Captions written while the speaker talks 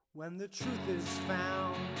When the truth is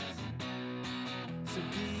found to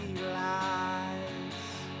be lies,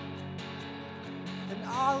 and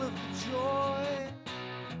all of the joy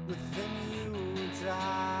within you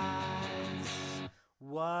dies.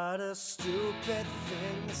 What a stupid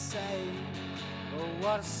thing to say. Oh,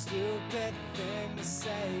 what a stupid thing to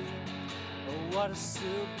say. Oh, what a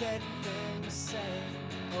stupid thing to say.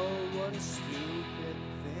 Oh, what a stupid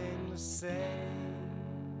thing to say.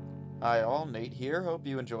 Hi all, Nate here. Hope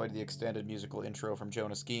you enjoyed the extended musical intro from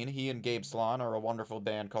Jonas Geen. He and Gabe Slon are a wonderful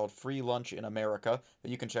band called Free Lunch in America that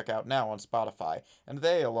you can check out now on Spotify. And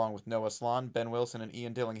they, along with Noah Slon, Ben Wilson, and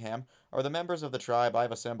Ian Dillingham, are the members of the tribe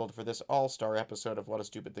I've assembled for this all-star episode of What a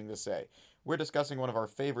Stupid Thing to Say. We're discussing one of our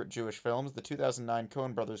favorite Jewish films, the 2009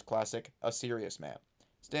 Coen Brothers classic, A Serious Man.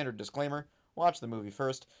 Standard disclaimer, watch the movie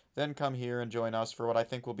first, then come here and join us for what I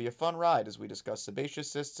think will be a fun ride as we discuss sebaceous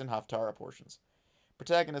cysts and Haftarah portions.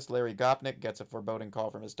 Protagonist Larry Gopnik gets a foreboding call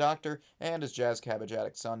from his doctor, and his jazz cabbage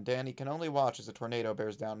addict son Danny can only watch as a tornado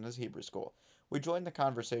bears down on his Hebrew school. We join the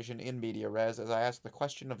conversation in media res as I ask the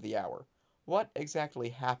question of the hour. What exactly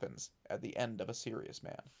happens at the end of A Serious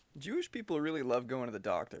Man? Jewish people really love going to the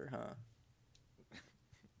doctor, huh?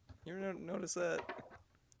 You ever notice that?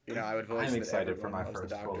 You know, I would voice I'm that excited for everyone my loves the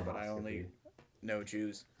first doctor, but I colonoscopy. only know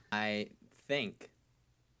Jews. I think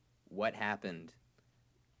what happened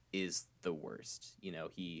is the worst. You know,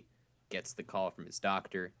 he gets the call from his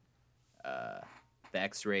doctor. The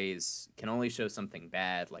x-rays can only show something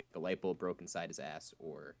bad, like the light bulb broke inside his ass,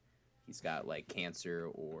 or he's got, like, cancer,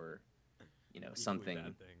 or, you know, something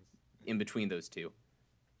in between those two.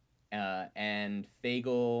 And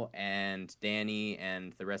Fagel and Danny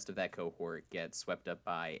and the rest of that cohort get swept up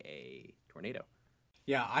by a tornado.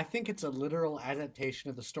 Yeah, I think it's a literal adaptation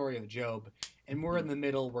of the story of Job, and we're in the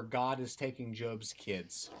middle where God is taking Job's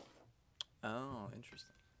kids. Oh, interesting.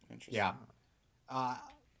 Yeah.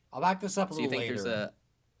 I'll back this up a So you little think later. there's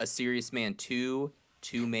a Serious Man 2,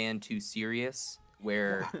 Two Man, Too Serious,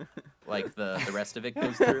 where, like, the rest of it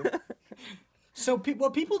goes through? So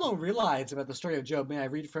what people don't realize about the story of Job, may I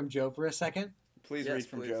read from Job for a second? Please Yes, read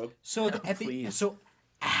from please. Job. So Please.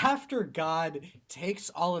 after God takes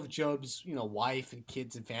all of Job's, wife and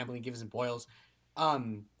kids and family and gives him boils,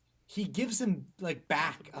 he gives him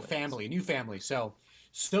back a family, a new family. So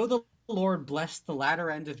the Lord blessed the latter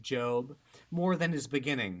end of Job more than his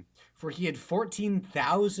beginning, for he had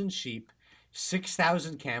 14,000 sheep,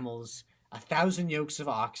 6,000 camels, 1,000 yokes of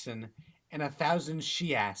oxen, and 1,000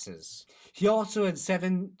 she-asses. He also had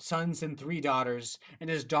 7 sons and 3 daughters, and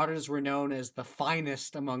his daughters were known as the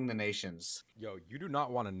finest among the nations. Yo, you do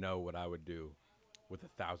not want to know what I would do with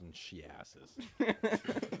 1,000 she-asses.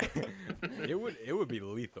 it would be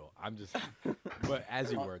lethal. But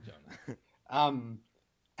as you were, Jonah.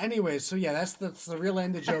 Anyways, so yeah, that's the real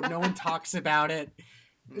end of Job. No one talks about it.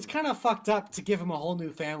 It's kind of fucked up to give him a whole new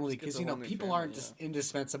family because, a whole new people family, aren't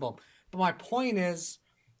indispensable. But my point is,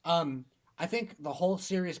 I think the whole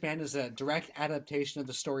Serious Man is a direct adaptation of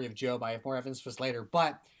the story of Job. I have more evidence for this later.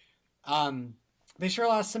 But they share a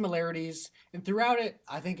lot of similarities. And throughout it,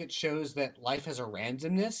 I think it shows that life has a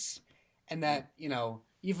randomness. And that,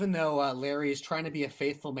 even though Larry is trying to be a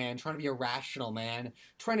faithful man, trying to be a rational man,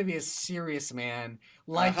 trying to be a serious man,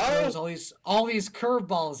 life throws all these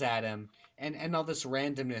curveballs at him and all this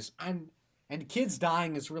randomness. And kids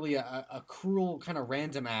dying is really a cruel kind of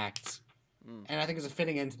random act. And I think it's a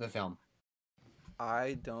fitting end to the film.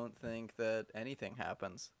 I don't think that anything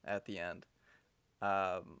happens at the end.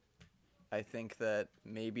 I think that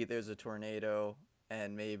maybe there's a tornado,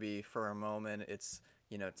 and maybe for a moment it's,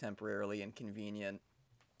 temporarily inconvenient.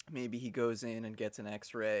 Maybe he goes in and gets an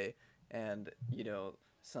x-ray, and,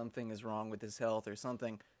 something is wrong with his health or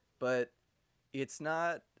something. But it's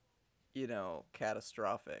not,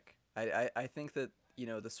 catastrophic. I think that,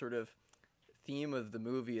 the sort of theme of the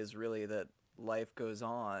movie is really that life goes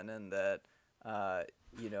on, and that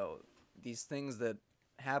these things that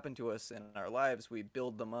happen to us in our lives, we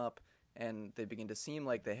build them up and they begin to seem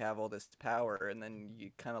like they have all this power, and then you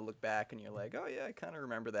kind of look back and you're like, oh yeah, I kind of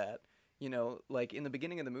remember that. Like in the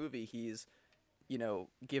beginning of the movie, he's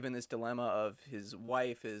given this dilemma of his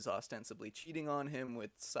wife is ostensibly cheating on him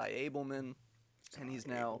with Cy Abelman, and he's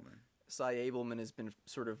now Cy Abelman has been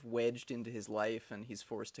sort of wedged into his life, and he's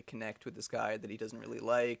forced to connect with this guy that he doesn't really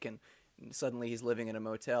like, and suddenly he's living in a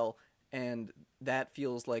motel, and that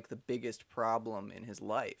feels like the biggest problem in his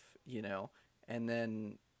life, and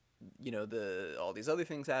then all these other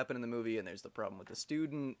things happen in the movie, and there's the problem with the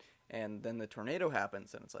student, and then the tornado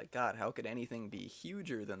happens, and it's like, God, how could anything be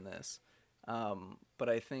huger than this? But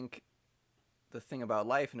I think the thing about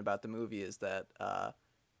life and about the movie is that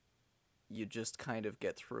you just kind of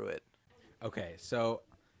get through it. Okay, so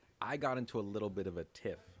I got into a little bit of a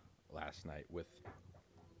tiff last night with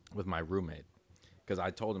my roommate because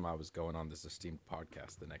I told him I was going on this esteemed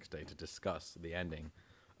podcast the next day to discuss the ending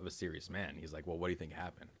of A Serious Man. He's like, well, what do you think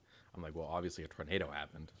happened? I'm like, well, obviously a tornado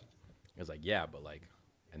happened. He was like, yeah, but like,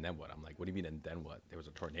 and then what? I'm like, what do you mean and then what? There was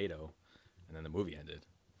a tornado and then the movie ended.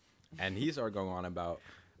 And he started going on about,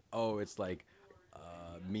 oh, it's like,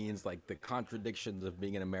 means like the contradictions of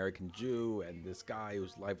being an American Jew and this guy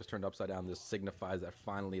whose life was turned upside down. This signifies that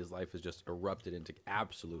finally his life has just erupted into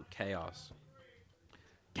absolute chaos.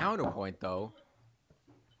 Counterpoint, though,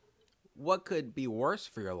 what could be worse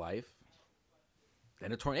for your life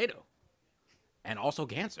than a tornado? And also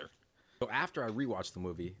cancer. So after I rewatched the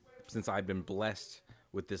movie, since I've been blessed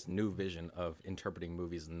with this new vision of interpreting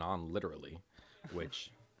movies non-literally,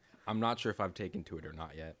 which I'm not sure if I've taken to it or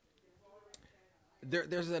not yet,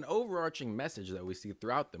 there's an overarching message that we see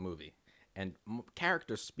throughout the movie. And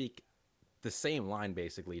characters speak the same line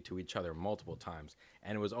basically to each other multiple times.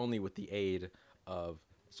 And it was only with the aid of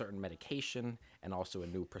certain medication and also a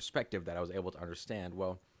new perspective that I was able to understand,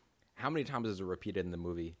 well, how many times is it repeated in the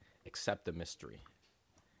movie? Accept the mystery.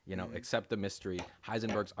 You know, accept the mystery.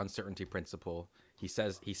 Heisenberg's uncertainty principle. He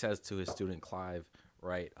says to his student Clive,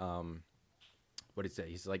 right? What did he say?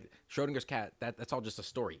 He's like, Schrodinger's cat. That's all just a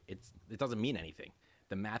story. It doesn't mean anything.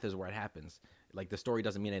 The math is where it happens. Like the story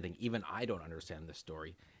doesn't mean anything. Even I don't understand this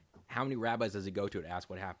story. How many rabbis does he go to ask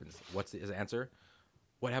what happens? What's his answer?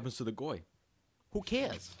 What happens to the goy? Who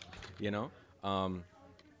cares? You know.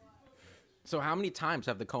 So how many times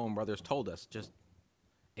have the Coen brothers told us just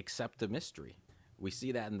accept the mystery? We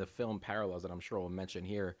see that in the film parallels that I'm sure we'll mention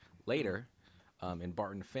here later, in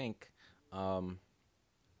Barton Fink.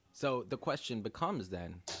 So the question becomes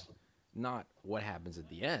then, not what happens at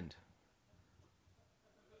the end,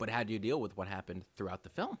 but how do you deal with what happened throughout the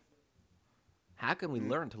film? How can we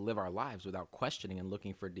learn to live our lives without questioning and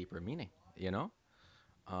looking for deeper meaning, you know?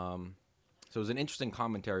 So it was an interesting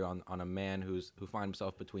commentary on a man who finds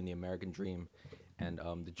himself between the American dream and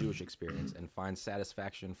the Jewish experience and finds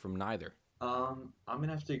satisfaction from neither. I'm going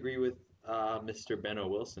to have to agree with Mr. Benno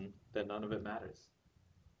Wilson that none of it matters.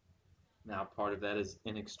 Now, part of that is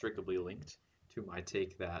inextricably linked to my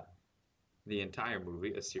take that the entire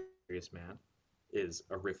movie, A Serious Man, is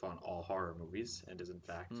a riff on all horror movies and is in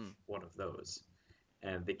fact one of those.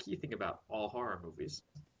 And the key thing about all horror movies,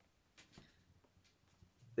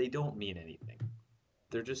 they don't mean anything.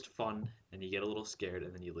 They're just fun and you get a little scared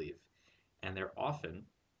and then you leave. And they're often,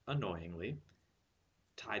 annoyingly,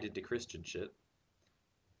 tied into Christian shit,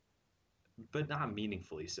 but not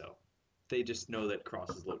meaningfully so. They just know that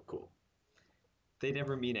crosses look cool. They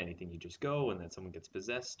never mean anything. You just go and then someone gets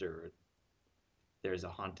possessed or there's a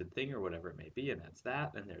haunted thing or whatever it may be, and that's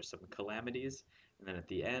that, and there's some calamities, and then at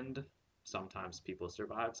the end, sometimes people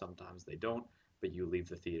survive, sometimes they don't, but you leave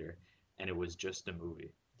the theater, and it was just a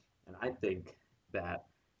movie. And I think that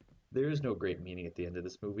there is no great meaning at the end of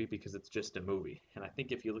this movie because it's just a movie. And I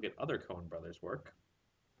think if you look at other Coen brothers' work,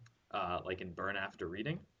 like in Burn After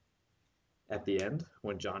Reading, at the end,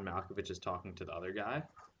 when John Malkovich is talking to the other guy,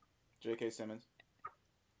 J.K. Simmons.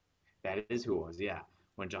 That is who it was, yeah.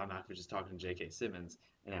 When John Malkovich is talking to J.K. Simmons,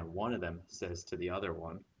 and then one of them says to the other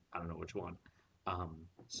one, I don't know which one,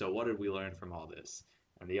 so what did we learn from all this?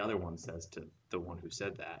 And the other one says to the one who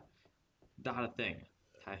said that, not a thing.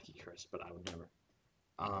 Thank you, Chris, but I would never.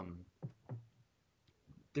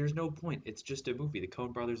 There's no point. It's just a movie. The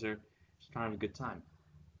Coen brothers are just trying to have a good time.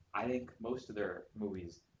 I think most of their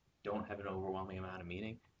movies don't have an overwhelming amount of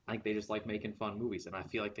meaning. I think they just like making fun movies, and I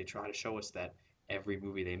feel like they try to show us that every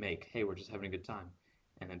movie they make, hey, we're just having a good time.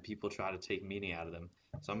 And then people try to take meaning out of them.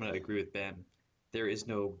 So I'm going to agree with Ben. There is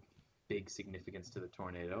no big significance to the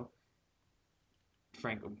tornado.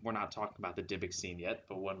 Frank, we're not talking about the Dybbuk scene yet,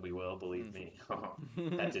 but when we will, believe me,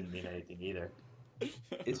 that didn't mean anything either.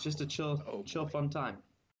 It's just a chill, fun time.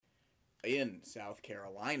 In South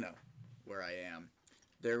Carolina, where I am,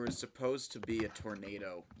 there was supposed to be a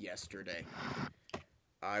tornado yesterday.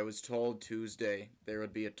 I was told Tuesday there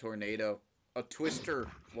would be a tornado, a twister,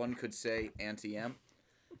 one could say, anti-M,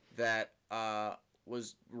 that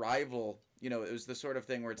was rival. You know, it was the sort of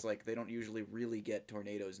thing where it's like they don't usually really get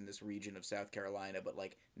tornadoes in this region of South Carolina, but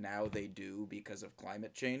like now they do because of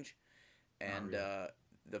climate change. And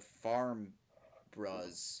the farm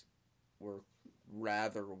bros were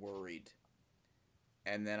rather worried.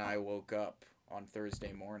 And then I woke up on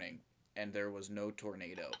Thursday morning and there was no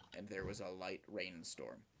tornado and there was a light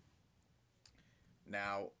rainstorm.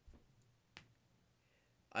 Now,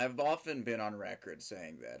 I've often been on record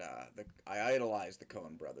saying that I idolize the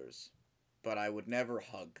Coen brothers, but I would never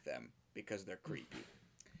hug them because they're creepy.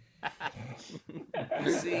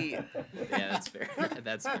 You see, Yeah, that's fair.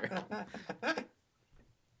 That's fair.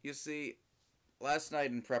 you see, last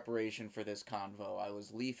night in preparation for this convo, I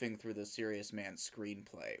was leafing through the Serious Man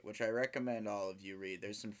screenplay, which I recommend all of you read.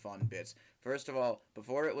 There's some fun bits. First of all,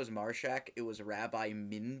 before it was Marshak, it was Rabbi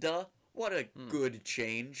Minda. What a good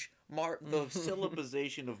change. The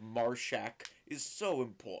syllabization of Marshak is so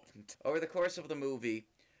important. Over the course of the movie,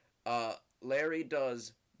 Larry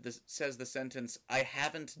says the sentence, "I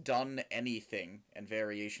haven't done anything," and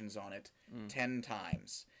variations on it, 10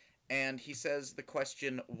 times. And he says the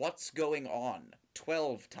question, "What's going on?"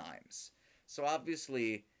 12 times. So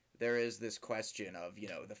obviously there is this question of,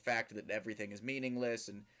 the fact that everything is meaningless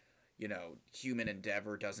and, human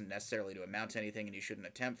endeavor doesn't necessarily to amount to anything and you shouldn't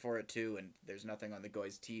attempt for it to, and there's nothing on the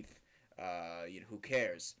guy's teeth, who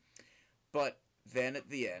cares? But then at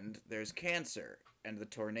the end, there's cancer and the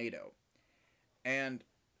tornado. And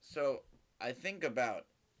so I think about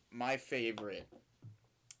my favorite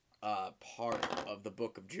part of the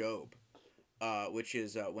book of Job, which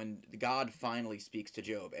is when God finally speaks to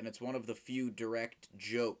Job, and it's one of the few direct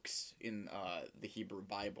jokes in the Hebrew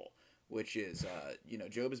Bible, which is,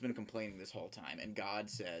 Job has been complaining this whole time, and God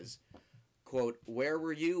says, quote, "Where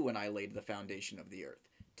were you when I laid the foundation of the earth?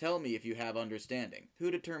 Tell me if you have understanding.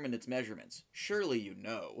 Who determined its measurements? Surely you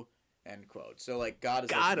know." End quote. So, like, God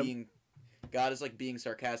is being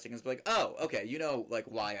sarcastic and it's like, "Oh, okay,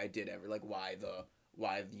 why I did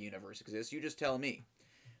why the universe exists. You just tell me."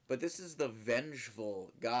 But this is the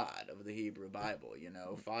vengeful God of the Hebrew Bible,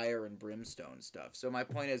 fire and brimstone stuff. So my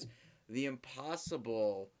point is, the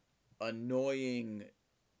impossible, annoying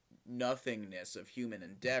nothingness of human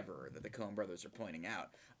endeavor that the Coen brothers are pointing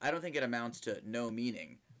out, I don't think it amounts to no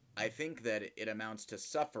meaning. I think that it amounts to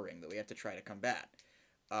suffering that we have to try to combat.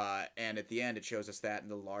 And at the end, it shows us that in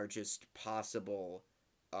the largest possible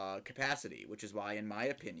capacity, which is why, in my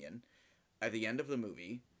opinion, at the end of the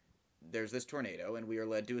movie, there's this tornado, and we are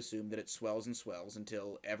led to assume that it swells and swells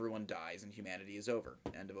until everyone dies and humanity is over.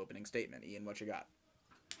 End of opening statement. Ian, what you got?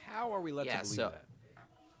 How are we led to believe that?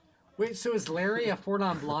 Wait, so is Larry a Four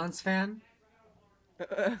Non Blondes fan?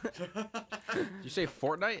 Did you say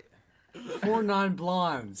Fortnite? Four Non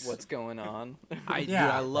Blondes. What's going on? Dude,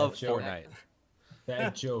 I love That joke. Fortnite.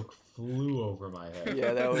 That joke flew over my head.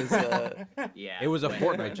 Yeah, that was. Yeah. It was a when-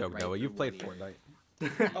 Fortnite joke, right though. You've through played one ear.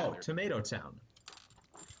 Fortnite. Oh, Tomato Town.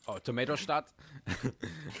 Oh, Tomatostadt?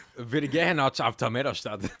 Wir gehen auf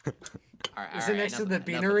Tomatostadt. Is it next to the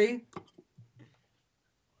beanery?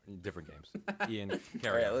 Different games. Ian, All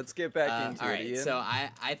carry right, on. let's get back into all it. right, Ian. so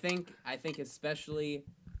I think especially,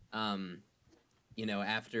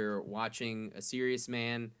 after watching A Serious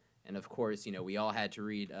Man, and of course, we all had to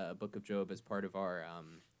read Book of Job as part of our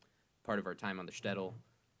time on the shtetl,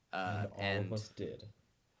 And all of us did.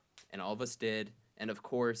 and all of us did, and of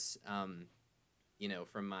course, from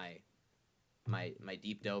my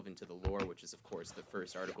deep delve into the lore, which is of course the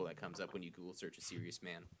first article that comes up when you Google search A Serious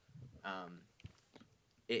Man.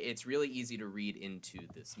 It's really easy to read into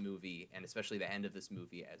this movie, and especially the end of this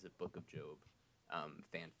movie, as a Book of Job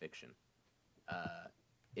fan fiction.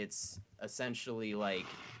 It's essentially like,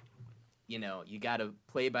 you gotta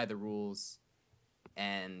play by the rules,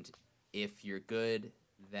 and if you're good,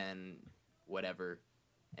 then whatever,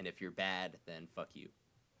 and if you're bad, then fuck you.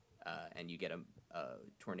 And you get a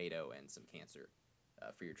tornado and some cancer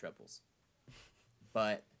for your troubles.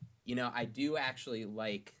 But, I do actually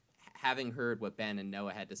like, having heard what Ben and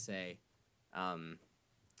Noah had to say,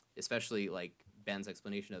 especially like Ben's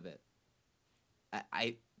explanation of it,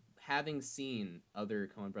 I having seen other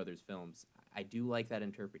Coen Brothers films, I do like that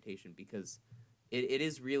interpretation, because it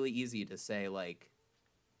is really easy to say, like,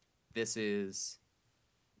 this is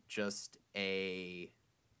just a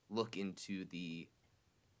look into the,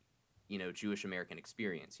 Jewish American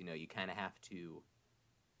experience. You kind of have to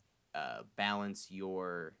balance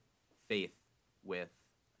your faith with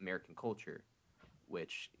American culture,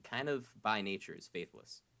 which kind of by nature is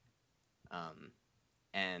faithless.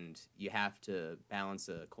 And you have to balance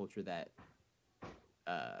a culture that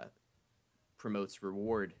promotes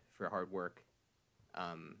reward for hard work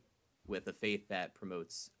with a faith that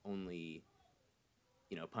promotes only,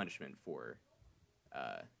 punishment for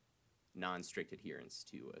non-strict adherence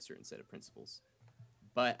to a certain set of principles.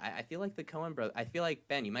 But I feel like the Coen brothers, I feel like,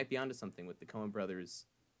 Ben, you might be onto something with the Coen brothers.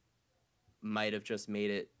 Might have just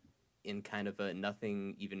made it in kind of a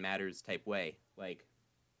nothing even matters type way. Like,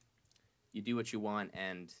 you do what you want,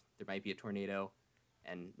 and there might be a tornado,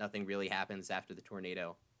 and nothing really happens after the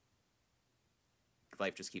tornado.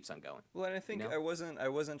 Life just keeps on going. Well, and I think I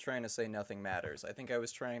wasn't trying to say nothing matters. I think I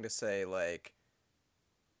was trying to say, like,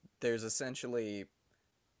 there's essentially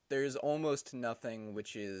there's almost nothing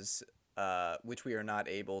which is which we are not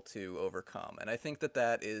able to overcome, and I think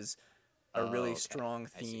that is a really Okay. strong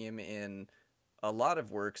I see. theme in a lot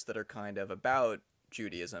of works that are kind of about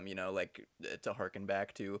Judaism, you know, like to harken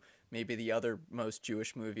back to maybe the other most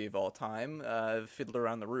Jewish movie of all time, Fiddler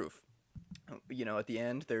on the Roof. You know, at the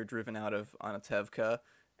end, they're driven out of Anatevka,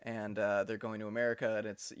 and they're going to America, and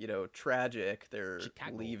it's, you know, tragic. They're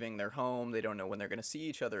Chicago. leaving their home. They don't know when they're going to see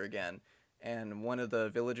each other again. And one of the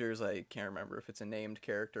villagers, I can't remember if it's a named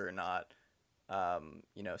character or not,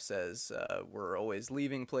 you know, says, we're always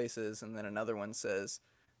leaving places. And then another one says,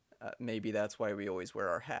 maybe that's why we always wear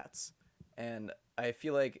our hats. And I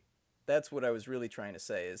feel like that's what I was really trying to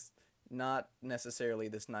say, is not necessarily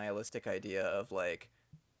this nihilistic idea of like,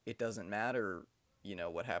 it doesn't matter, you know,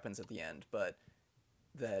 what happens at the end, but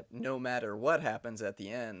that no matter what happens at the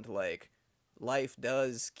end, like, life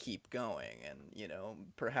does keep going. And, you know,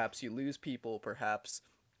 perhaps you lose people, perhaps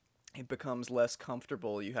it becomes less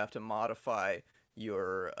comfortable. You have to modify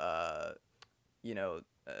your, you know,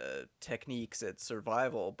 techniques at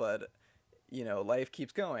survival, but, you know, life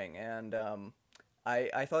keeps going. And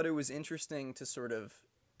I thought it was interesting to sort of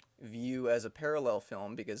view as a parallel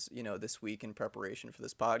film because, you know, this week in preparation for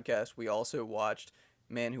this podcast, we also watched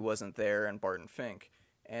Man Who Wasn't There and Barton Fink.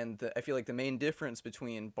 And I feel like the main difference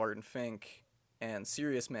between Barton Fink and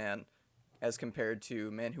Serious Man as compared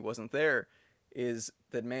to Man Who Wasn't There is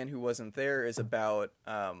that Man Who Wasn't There is about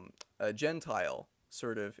a Gentile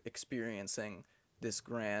sort of experiencing this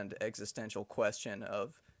grand existential question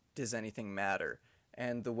of, does anything matter?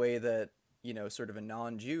 And the way that, you know, sort of a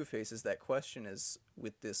non-Jew faces that question is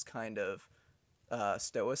with this kind of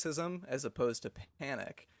stoicism as opposed to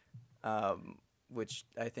panic, which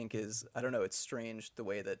I think is, I don't know, it's strange the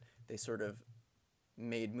way that they sort of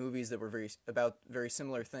made movies that were about very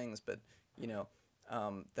similar things, but, you know,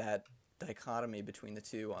 that dichotomy between the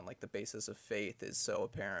two on like the basis of faith is so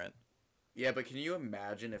apparent. Yeah, but can you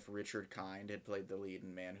imagine if Richard Kind had played the lead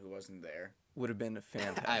in Man Who Wasn't There? Would have been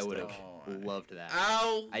fantastic. I would have Oh, loved that.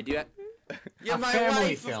 Ow! I do. You're A my family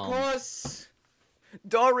wife, film. of course!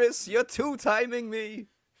 Doris, you're two-timing me.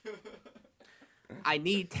 I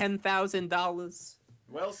need $10,000.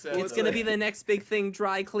 Well said. It's gonna be the next big thing,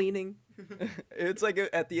 dry cleaning. It's like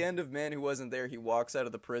at the end of Man Who Wasn't There, he walks out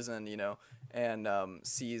of the prison, you know, and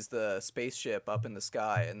sees the spaceship up in the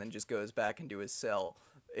sky and then just goes back into his cell.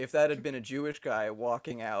 If that had been a Jewish guy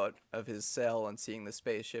walking out of his cell and seeing the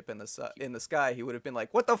spaceship in the sky, he would have been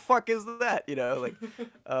like, "What the fuck is that?" You know, like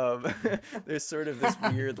there's sort of this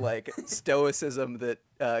weird like stoicism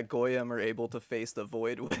that Goyim are able to face the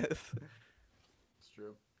void with. It's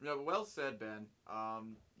true. No, well said, Ben.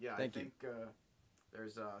 Yeah, Thank I you. think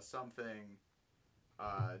there's something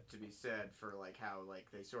to be said for like how like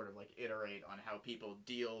they sort of like iterate on how people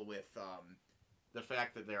deal with the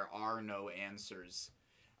fact that there are no answers.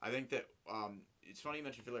 I think that it's funny you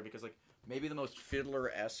mentioned Fiddler because like maybe the most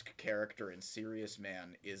Fiddler-esque character in Serious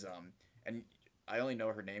Man is and I only know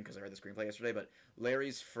her name because I read the screenplay yesterday, but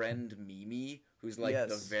Larry's friend Mimi, who's like the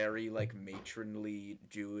Yes. very like matronly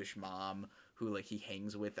Jewish mom who like he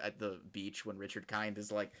hangs with at the beach when Richard Kind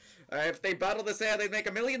is like, if they bottle this ad, they'd make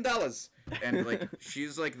 $1 million. And like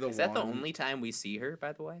she's like the Is that the one- only time we see her,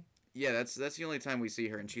 by the way? Yeah, that's the only time we see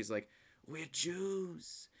her, and she's like, we're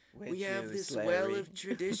Jews. We're We have Jews, this well Larry." of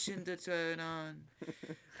tradition to turn on.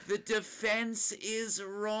 The defense is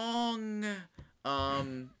wrong.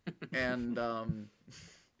 And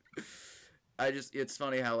it's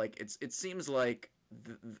funny how like it seems like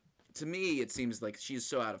to me it seems like she's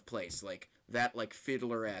so out of place, like that like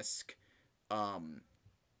Fiddler-esque,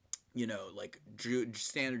 you know, like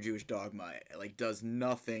standard Jewish dogma like does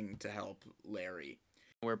nothing to help Larry.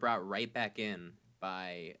 We're brought right back in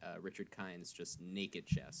by Richard Kind's just naked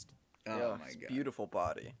chest. Oh Yeah, my his god. beautiful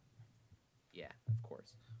body. Yeah, of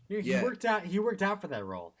course. He Yeah. worked out. He worked out for that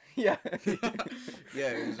role. Yeah.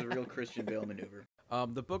 Yeah, it was a real Christian Bale maneuver.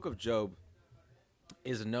 The Book of Job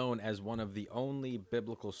is known as one of the only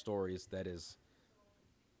biblical stories that is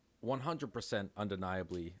 100%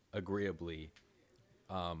 undeniably, agreeably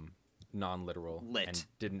non-literal Lit. and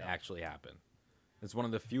didn't actually happen. It's one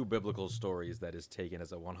of the few biblical stories that is taken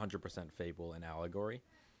as a 100% fable and allegory.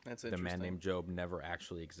 That's The interesting. man named Job never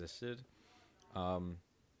actually existed.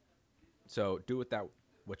 So do with that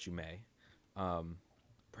what you may.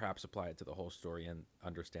 Perhaps apply it to the whole story and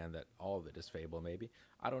understand that all of it is fable, maybe.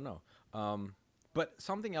 I don't know. But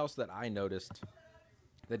something else that I noticed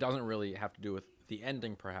that doesn't really have to do with the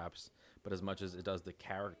ending, perhaps, but as much as it does the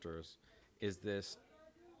characters, is this.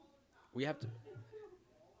 We have to.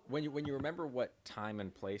 When you remember what time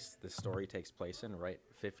and place this story takes place in, right?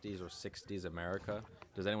 50s or 60s America.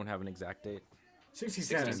 Does anyone have an exact date?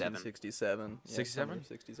 67. 67. 67. Yeah, 67? summer of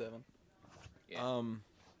 67. Yeah.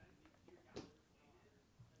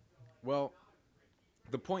 Well,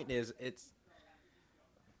 the point is, it's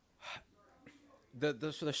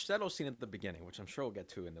so the shuttle scene at the beginning, which I'm sure we'll get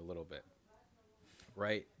to in a little bit,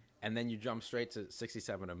 right? And then you jump straight to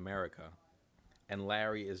 67 America, and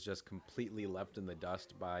Larry is just completely left in the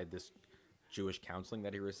dust by this Jewish counseling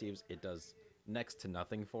that he receives. It does next to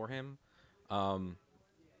nothing for him. I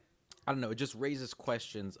don't know. It just raises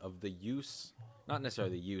questions of the use, not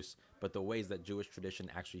necessarily the use, but the ways that Jewish tradition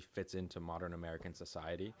actually fits into modern American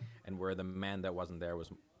society, and where the man that wasn't there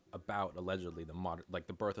was about allegedly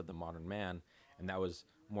the birth of the modern man, and that was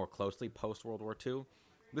more closely post World War II.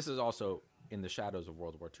 This is also in the shadows of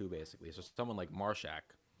World War II, basically. So someone like Marshak,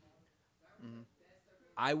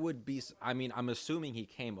 I'm assuming he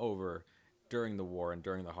came over during the war and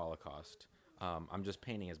during the Holocaust. I'm just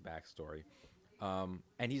painting his backstory.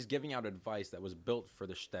 And he's giving out advice that was built for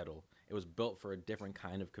the shtetl. It was built for a different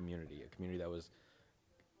kind of community, a community that was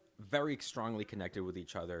very strongly connected with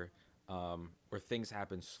each other, where things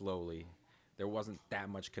happen slowly. There wasn't that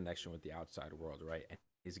much connection with the outside world, right? And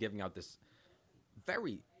he's giving out this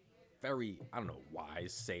very, very, I don't know,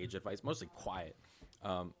 wise, sage advice, mostly quiet.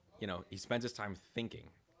 He spends his time thinking.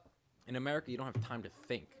 In America, you don't have time to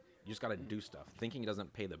think. You just got to do stuff. Thinking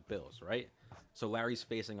doesn't pay the bills, right? So Larry's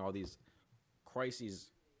facing all these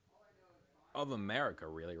crises of America,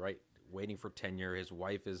 really, right? Waiting for tenure. His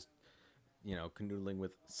wife is, canoodling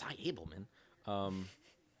with Cy Abelman.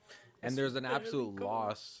 And there's an absolute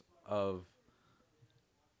loss of,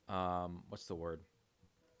 what's the word?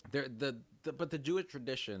 But the Jewish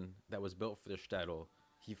tradition that was built for the shtetl,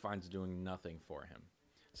 he finds doing nothing for him.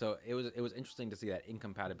 So it was interesting to see that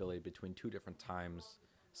incompatibility between two different times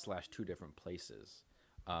 / two different places.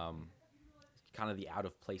 Kind of the out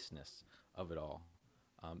of placeness of it all.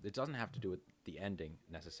 It doesn't have to do with the ending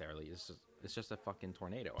necessarily. It's just a fucking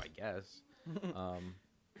tornado, I guess.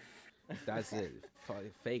 That's it.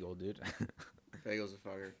 Fagel, dude. Fagel's a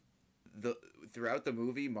fucker. Throughout the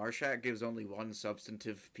movie, Marshak gives only one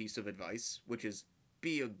substantive piece of advice, which is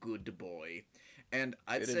be a good boy. And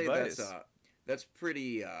I'd Good say advice. that's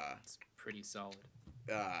pretty It's pretty solid.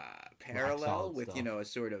 parallel solid with, stuff. a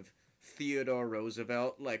sort of Theodore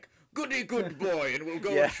Roosevelt, like, goody good boy, and we'll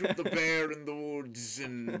go Yeah. and shoot the bear in the woods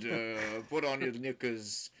and put on your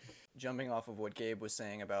knickers. Jumping off of what Gabe was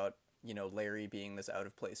saying about, Larry being this out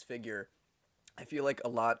of place figure, I feel like a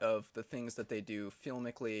lot of the things that they do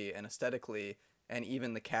filmically and aesthetically, and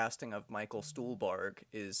even the casting of Michael Stuhlbarg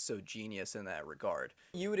is so genius in that regard.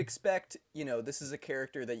 You would expect, this is a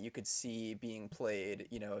character that you could see being played,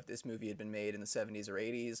 if this movie had been made in the 70s or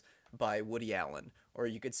 80s by Woody Allen, or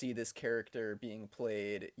you could see this character being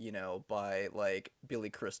played, by like Billy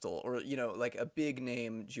Crystal, or, like a big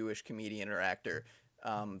name Jewish comedian or actor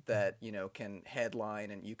that, can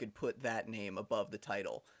headline, and you could put that name above the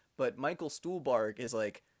title. But Michael Stuhlbarg is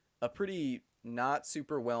like a pretty not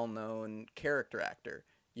super well-known character actor.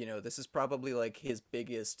 This is probably like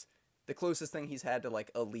the closest thing he's had to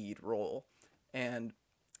like a lead role. And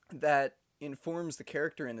that informs the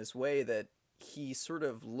character in this way that he sort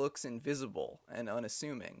of looks invisible and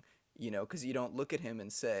unassuming, because you don't look at him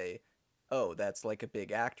and say, oh, that's like a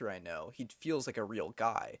big actor I know. He feels like a real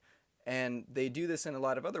guy. And they do this in a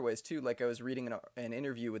lot of other ways too. Like I was reading an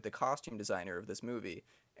interview with the costume designer of this movie,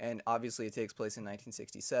 and obviously it takes place in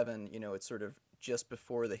 1967. It's sort of just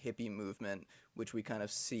before the hippie movement, which we kind of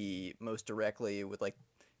see most directly with like,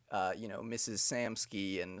 Mrs.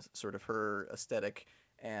 Samsky and sort of her aesthetic,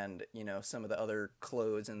 and some of the other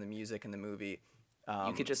clothes and the music in the movie.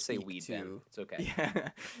 You could just say speak weed, to, Ben. It's okay. Yeah,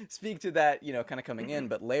 speak to that, kind of coming in.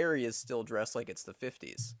 But Larry is still dressed like it's the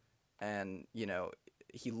 50s, and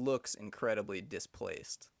he looks incredibly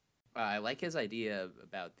displaced. I like his idea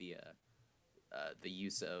about the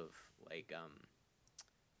use of like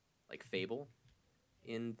fable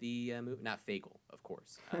in the movie. Not Fagel, of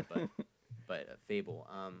course, but fable.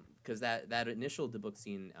 Because that initial the book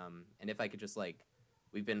scene. And if I could just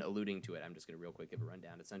we've been alluding to it. I'm just gonna real quick give a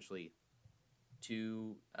rundown. Essentially,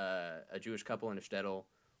 a Jewish couple in a shtetl.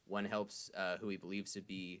 One helps who he believes to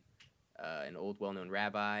be an old well-known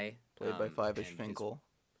rabbi. Played by Fivish and his- Finkel.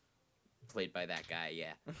 Played by that guy,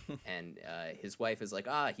 yeah. And his wife is like,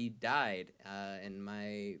 he died, and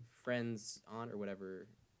my friend's aunt or whatever,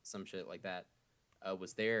 some shit like that,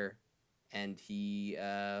 was there, and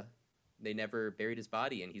they never buried his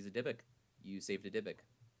body, and he's a Dybbuk. You saved a Dybbuk.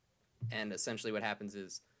 And essentially what happens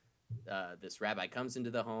is this rabbi comes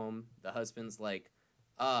into the home, the husband's like,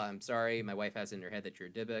 I'm sorry, my wife has it in her head that you're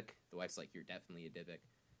a Dybbuk. The wife's like, you're definitely a Dybbuk.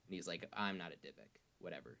 And he's like, I'm not a Dybbuk,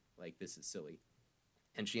 whatever. Like, this is silly.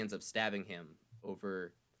 And she ends up stabbing him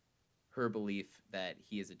over her belief that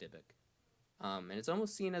he is a Dybbuk. And it's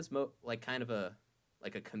almost seen as like kind of a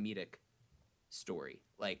comedic story.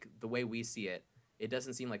 Like the way we see it, it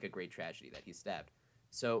doesn't seem like a great tragedy that he's stabbed.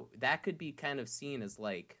 So that could be kind of seen as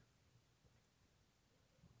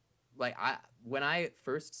when I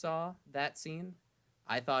first saw that scene,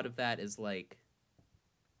 I thought of that as like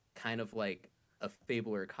kind of like a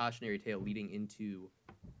fable or a cautionary tale leading into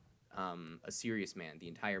a serious man the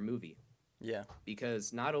entire movie. Yeah.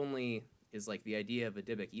 Because not only is like the idea of a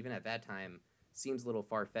Dybbuk, even at that time, seems a little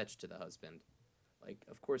far-fetched to the husband. Like,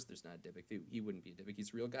 of course there's not a Dybbuk. He wouldn't be a Dybbuk.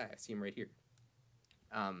 He's a real guy. I see him right here.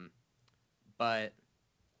 But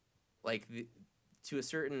like to a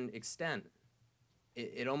certain extent,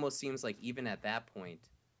 it almost seems like even at that point,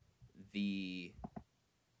 the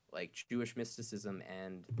like Jewish mysticism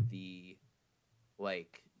and the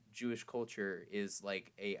like Jewish culture is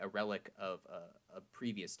like a relic of a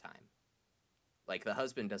previous time. Like the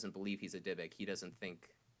husband doesn't believe he's a Dybbuk. He doesn't think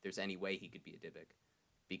there's any way he could be a Dybbuk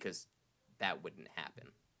because that wouldn't happen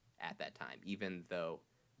at that time, even though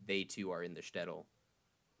they too are in the shtetl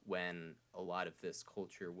when a lot of this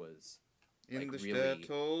culture was In like, the really...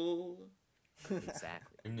 shtetl.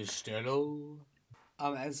 Exactly. In the shtetl.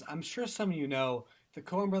 As I'm sure some of you know, the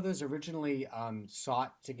Coen brothers originally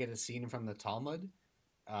sought to get a scene from the Talmud,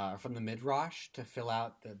 from the Midrash, to fill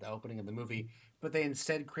out the opening of the movie, but they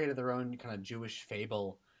instead created their own kind of Jewish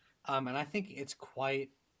fable. And I think it's quite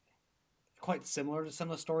similar to some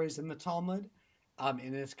of the stories in the Talmud,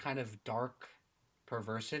 in this kind of dark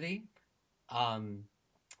perversity.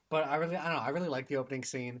 But I don't know, I really like the opening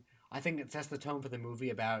scene. I think it sets the tone for the movie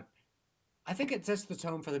in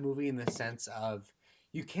the sense of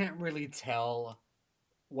you can't really tell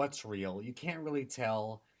what's real. You can't really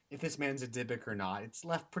tell if this man's a Dybbuk or not. It's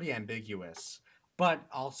left pretty ambiguous, but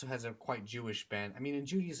also has a quite Jewish bent. I mean, in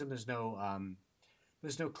Judaism, there's no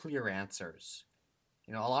clear answers.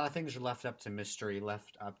 You know, a lot of things are left up to mystery,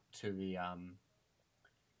 left up to the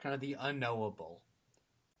kind of the unknowable.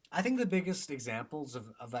 I think the biggest examples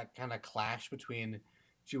of that kind of clash between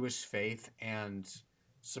Jewish faith and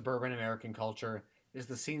suburban American culture is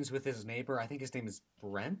the scenes with his neighbor. I think his name is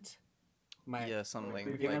Brent. Yeah, something like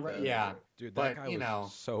that. Yeah. Dude, that guy was know,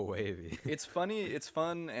 so wavy. It's funny. It's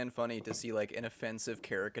fun and funny to see like an offensive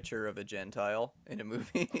caricature of a Gentile in a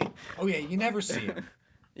movie. Oh yeah, you never see him.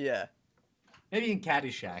 Yeah. Maybe in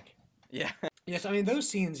Caddyshack. Yeah. Yes, I mean those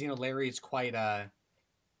scenes. You know, Larry's quite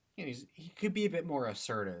you know, he could be a bit more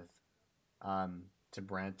assertive, to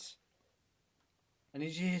Brent, and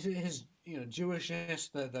his you know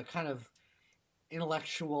Jewishness, the kind of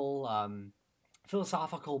intellectual,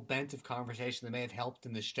 philosophical bent of conversation that may have helped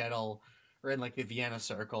in the shtetl or in like the Vienna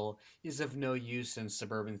Circle is of no use in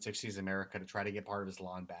suburban 60s America to try to get part of his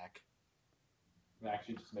lawn back. It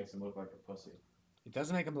actually just makes him look like a pussy. It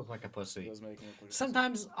doesn't make him look like a pussy. It does make him look like a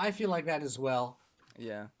Sometimes I feel like that as well.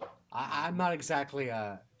 Yeah. I'm not exactly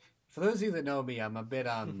for those of you that know me, I'm a bit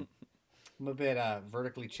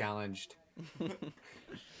vertically challenged.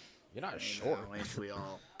 You're not short. Ain't we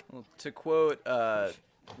all? Well, to quote,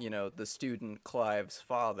 you know, the student Clive's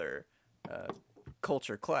father,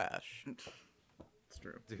 culture clash. It's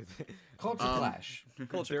true. Dude, Culture clash.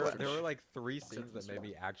 Culture clash. there were like 3 scenes that made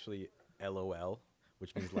me actually LOL,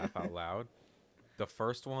 which means laugh out loud. The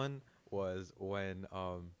first one was when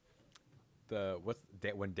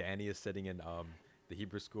when Danny is sitting in the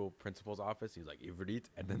Hebrew school principal's office. He's like Ivrit,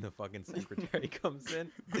 and then the fucking secretary comes in,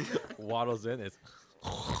 waddles in, it's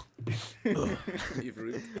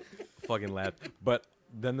Ivrit. fucking laugh. But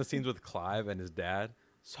then the scenes with Clive and his dad,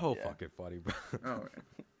 so fucking funny, bro. Oh.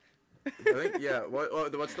 I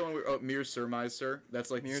think what's the one? Mere surmise, sir.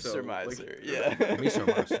 That's like Mere so, surmiser. like, Yeah. Me so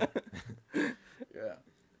much. Yeah.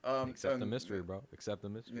 Accept the mystery, bro. Accept the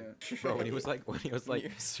mystery. Yeah. Bro, when he was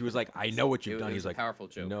like, she was like, I know what you've It done. was He's a like, powerful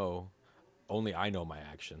joke. no, only I know my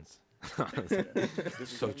actions. This is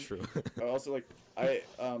so true. Also, like, I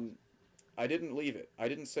didn't leave it. I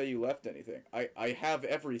didn't say you left anything. I have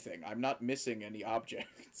everything. I'm not missing any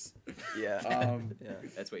objects. Yeah. Yeah,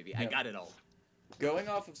 that's wavy. I got it all. Going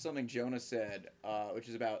off of something Jonah said, which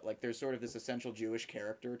is about, like, there's sort of this essential Jewish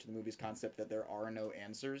character to the movie's concept that there are no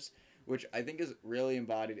answers, which I think is really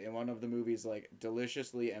embodied in one of the movie's, like,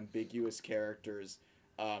 deliciously ambiguous characters,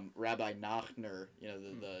 Rabbi Nachner, you know,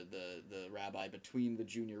 the rabbi between the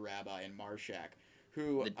junior rabbi and Marshak,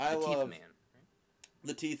 who I love. Teeth Man.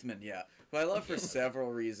 The Teethman, yeah. Who I love for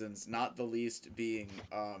several reasons, not the least being,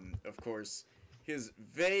 of course, his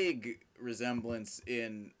vague resemblance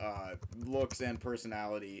in looks and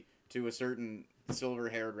personality to a certain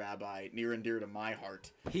silver-haired rabbi near and dear to my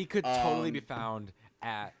heart. He could totally be found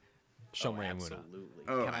at Shomer Yamuna. Absolutely.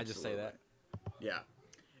 Oh, Can I just say that? Yeah,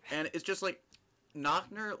 and it's just like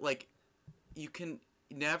Nachner, like you can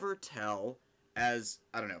never tell as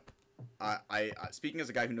I don't know. I speaking as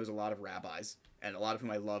a guy who knows a lot of rabbis and a lot of whom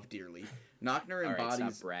I love dearly, Nachner All right, stop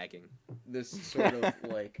embodies bragging. this sort of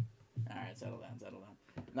like. All right, settle down.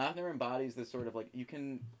 Nachner embodies this sort of like you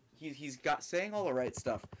can. He's got saying all the right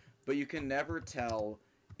stuff, but you can never tell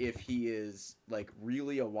if he is like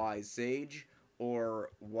really a wise sage or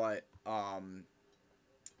what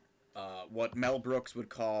Mel Brooks would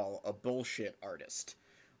call a bullshit artist.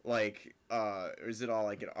 Like, or is it all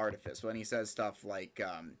like an artifice? When he says stuff like,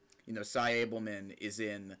 Cy Abelman is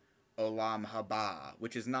in Olam Haba,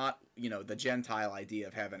 which is not, the Gentile idea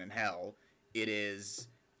of heaven and hell. It is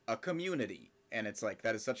a community. And it's like,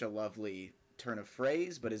 that is such a lovely turn of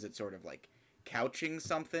phrase, but is it sort of like couching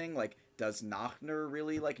something? Like, does Nachner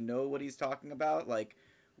really like know what he's talking about? Like,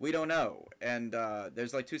 we don't know. And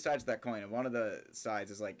there's like two sides to that coin, and one of the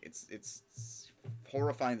sides is like it's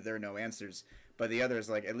horrifying that there are no answers, but the other is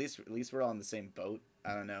like at least we're all in the same boat.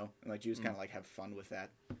 I don't know, and like Jews kind of like have fun with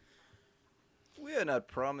that. We are not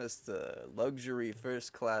promised a luxury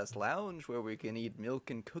first-class lounge where we can eat milk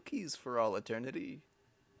and cookies for all eternity.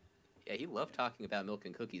 Yeah, he loved talking about milk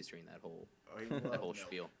and cookies during that whole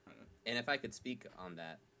spiel. And if I could speak on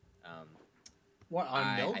that, What,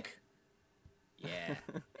 on milk? Yeah.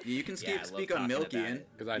 You can Yeah, I speak love on talking Milky, about and it.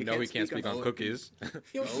 Because I know he can't speak on cookies.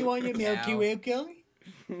 You want your Milky Cow. Way, Kelly?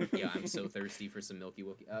 Yeah, I'm so thirsty for some Milky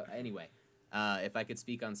Wilkie. Anyway, if I could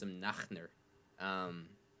speak on some Nachner,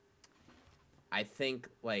 I think,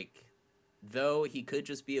 like, though he could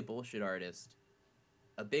just be a bullshit artist,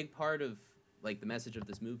 a big part of, like, the message of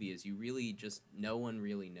this movie is you really just, no one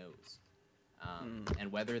really knows.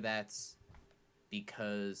 And whether that's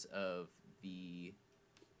because of the,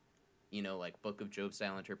 like, Book of Job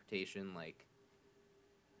style interpretation, like,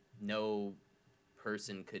 no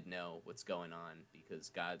person could know what's going on because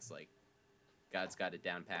God's got it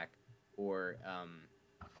down packed, or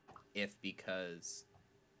if because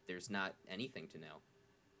there's not anything to know.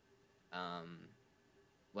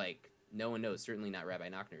 Like, no one knows, certainly not Rabbi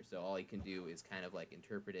Nachner, so all he can do is kind of like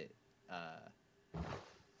interpret it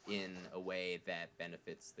in a way that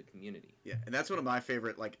benefits the community. Yeah, and that's one of my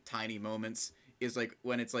favorite like tiny moments is like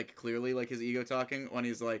when it's like clearly like his ego talking when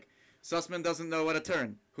he's like, Sussman doesn't know what to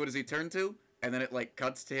turn. Who does he turn to? And then it like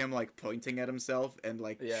cuts to him like pointing at himself and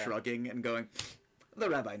like shrugging and going, the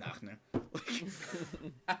Rabbi Nachner.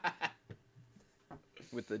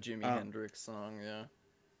 With the Jimi Hendrix song, yeah.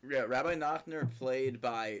 Yeah, Rabbi Nachner played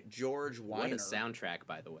by George Weiner. What a soundtrack,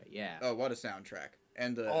 by the way. Yeah. Oh, what a soundtrack.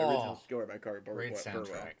 And the original score by Carter Great Burwell.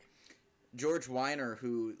 soundtrack. George Weiner,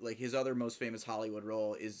 who, like, his other most famous Hollywood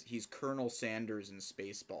role is he's Colonel Sanders in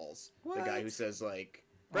Spaceballs. What? The guy who says, like,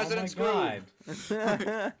 President God.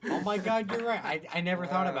 Oh my God, you're right. I never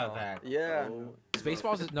thought about that. Yeah.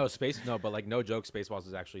 Spaceballs is but like no joke, Spaceballs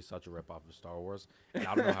is actually such a ripoff of Star Wars, and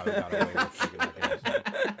I don't know how he got away with taking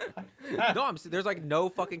that. No, there's like no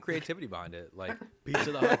fucking creativity behind it. Like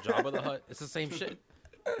Pizza the Hut, Jabba the Hutt, it's the same shit.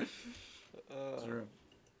 True.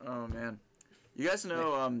 Oh man, you guys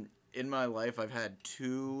know, in my life I've had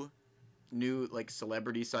 2 new like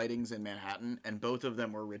celebrity sightings in Manhattan, and both of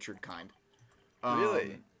them were Richard Kind.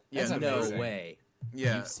 Really? Yeah. That's No amazing. way.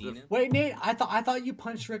 Yeah. You've seen him? Wait, Nate, I thought you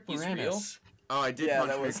punched Rick He's Moranis. real? Oh, I did Yeah, punch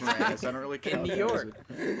that Rick was- Moranis. I don't really count New that York.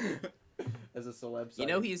 as a celeb. You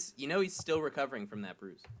know he's still recovering from that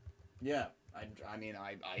bruise. Yeah. I mean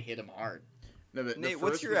I hit him hard. No, but the Nate,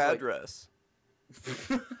 what's first your was, like- address?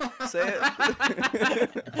 Say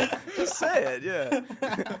it. Just say it, yeah.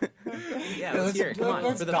 Yeah, let's hear it. Come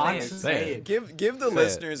on, for the fans. Say it. Give the Say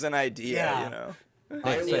listeners an idea, Yeah. you know.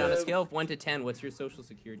 I Nate, on a live scale of 1 to 10, what's your social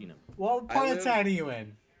security number? What I part of live- town are you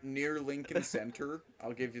in? near Lincoln Center.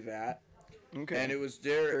 I'll give you that. Okay. And it was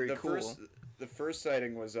there. Very The cool. first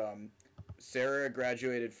sighting was Sarah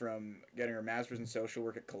graduated from getting her master's in social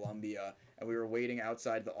work at Columbia, and we were waiting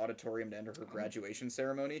outside the auditorium to enter her graduation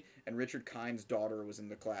ceremony. And Richard Kind's daughter was in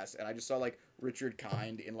the class, and I just saw like Richard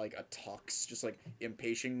Kind in like a tux, just like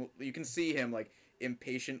impatient. You can see him like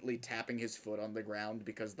impatiently tapping his foot on the ground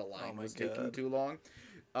because the line my was taking God. too long.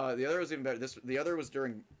 The other was even better. The other was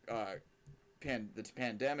during the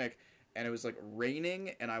pandemic, and it was like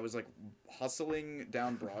raining, and I was like hustling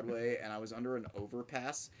down Broadway, and I was under an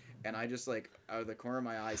overpass, and I just like out of the corner of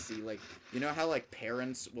my eye see like, you know how like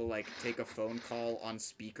parents will like take a phone call on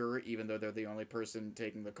speaker even though they're the only person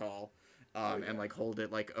taking the call, and like hold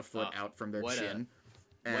it like a foot out from their what a- chin.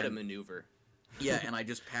 What a And- maneuver. yeah, and I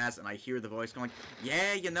just pass, and I hear the voice going,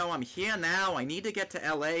 yeah, I'm here now. I need to get to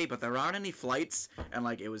L.A., but there aren't any flights. And,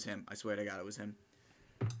 like, it was him. I swear to God, it was him.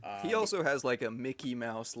 He also has like a Mickey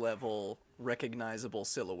Mouse level recognizable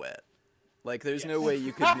silhouette. Like, there's no way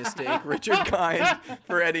you could mistake Richard Kind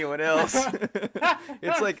for anyone else.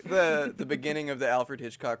 It's like the beginning of the Alfred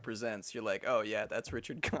Hitchcock Presents. You're like, oh yeah, that's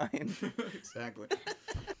Richard Kind. Exactly.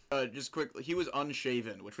 Just quickly, he was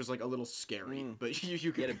unshaven, which was like a little scary, but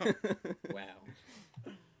you Get could. a- wow.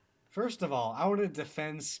 First of all, I want to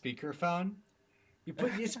defend speakerphone. You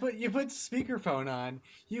put speakerphone on,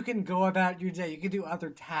 you can go about your day. You can do other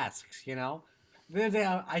tasks. You know. The other day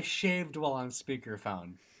I shaved while on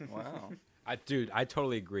speakerphone. Wow. Dude, I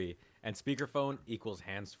totally agree. And speakerphone equals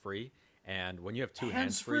hands free. And when you have two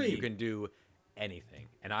hands free, Hands-free. you can do anything.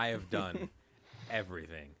 And I have done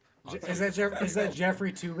everything. on Is that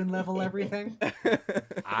Jeffrey Tubin level everything?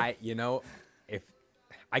 If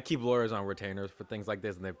I keep lawyers on retainers for things like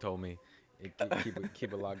this, and they've told me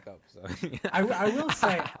keep it locked up. So I will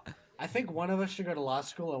say, I think one of us should go to law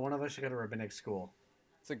school and one of us should go to rabbinic school.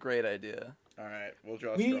 It's a great idea. All right, we'll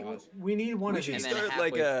draw We straws. need one We of should these. And then start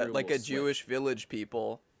like halfway a through like we'll a switch. Jewish village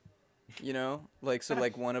people. You know,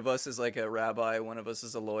 like one of us is like a rabbi, one of us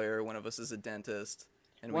is a lawyer, one of us is a dentist,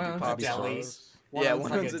 and we One do owns a pop deli. songs. One Yeah, owns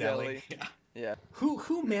one like owns a deli. Yeah. Yeah,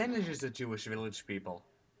 Who manages the Jewish village people?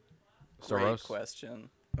 great Soros. question.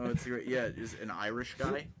 Oh, it's great. Yeah, is an Irish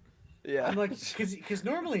guy. Yeah, I'm like, because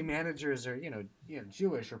normally managers are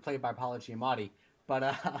Jewish or played by Paolo Giamatti, but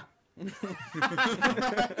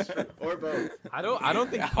Or both. I don't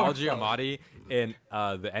think Paul Giamatti in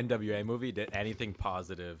the NWA movie did anything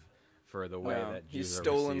positive for the way Wow. that He's Jews are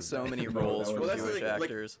stolen received. so many No, roles that from was- Well, that's the Jewish thing. Like,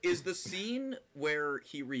 actors. is the scene where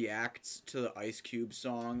he reacts to the Ice Cube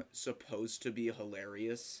song supposed to be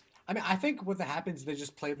hilarious? I mean, I think what happens, they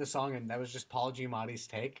just played the song and that was just Paul Giamatti's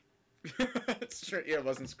take. It's true. Yeah, it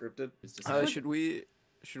wasn't scripted. It's just Should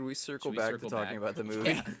we circle we back circle to talking back? about the movie?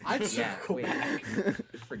 Yeah. I'd Yeah, circle wait. back.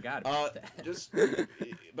 Forgot about that. Just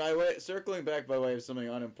circling back by way of something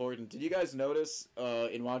unimportant. Did you guys notice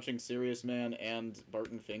in watching Serious Man and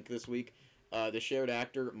Barton Fink this week, the shared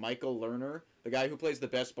actor Michael Lerner, the guy who plays the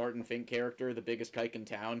best Barton Fink character, the biggest kike in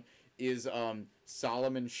town, is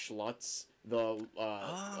Solomon Schlutz, the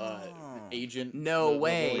agent. No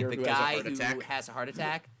way. lawyer The who has a guy heart who attack. has a heart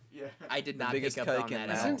attack? Yeah. I did The not biggest pick up on kike in that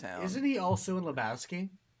at all. town. Isn't he also in Lebowski?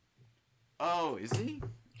 Oh, is he?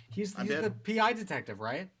 He's I'm the dead. PI detective,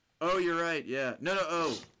 right? Oh, you're right. Yeah. No.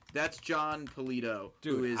 Oh, that's John Polito.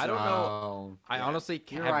 Dude, who is, I don't know. Oh. I Yeah. honestly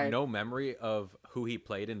You're have right. no memory of who he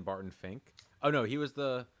played in Barton Fink. Oh no, he was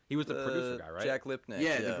the producer guy, right? Jack Lipnick.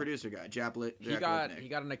 Yeah, the producer guy, Jack he got Lipnick. he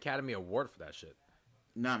got an Academy Award for that shit.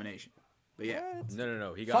 Nomination. But yeah. What?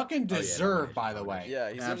 No, he got Fucking oh, yeah, deserved, nomination, by the way. nomination.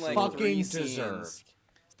 Yeah, he's Absolutely. in like Fucking 3 deserved. scenes.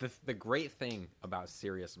 The great thing about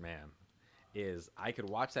Serious Man is I could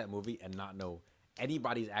watch that movie and not know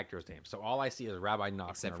anybody's actor's name. So all I see is Rabbi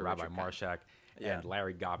Knox Except and for Rabbi Richard Kind. Marshak Yeah. and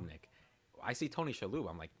Larry Gobnick. I see Tony Shalhoub.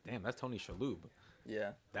 I'm like, damn, that's Tony Shalhoub.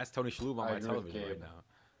 Yeah. That's Tony Shalhoub on I my agree with television Gabe. right now.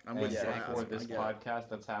 I'm And with yeah, Zach. for this I get it. podcast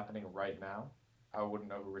that's happening right now, I wouldn't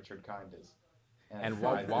know who Richard Kind is. And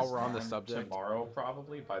by while this we're on the time subject- tomorrow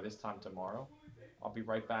by this time tomorrow, I'll be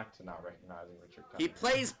right back to not recognizing Richard Kind. He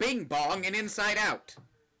plays Bing Bong in Inside Out.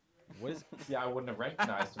 What is? Yeah, I wouldn't have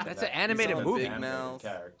recognized him. That's for an that. animated He's a movie. Big animated Mouth.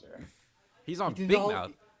 character. He's on He did Big all-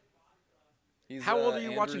 Mouth. He's, How old are you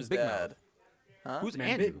watching Andrew's Big dad. Mouth? Huh? Who's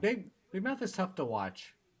Man, Andrew? Big Mouth is tough to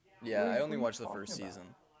watch. Yeah, What I are only you watched the talking first about? season.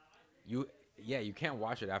 You can't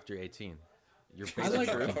watch it after you're 18. You're I like-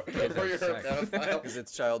 basically Before you're a sex. pedophile. Because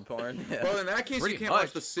it's child porn. Yeah. Well, in that case, Pretty you can't much.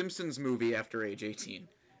 watch the Simpsons movie after age 18. It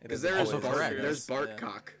Because is there is also Bart, correct. there's Bart Yeah.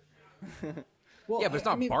 Cock. Well, Yeah, but it's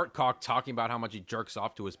I not mean, Bart Cock talking about how much he jerks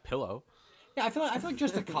off to his pillow. Yeah, I feel like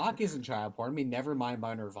just a cock isn't child porn. I mean, Nevermind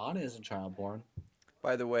by Nirvana isn't child porn.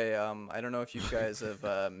 By the way, I don't know if you guys have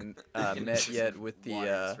met yet with the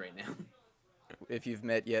Waters right now. if you've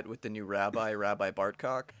met yet with the new Rabbi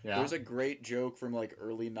Bartcock. Yeah. There was a great joke from like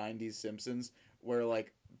early 90s Simpsons where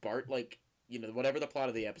like Bart whatever the plot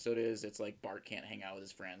of the episode is, it's like Bart can't hang out with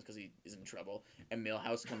his friends because he is in trouble, and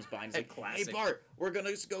Milhouse comes by and he's like, "Hey Classic. Bart, we're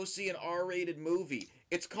gonna go see an R-rated movie.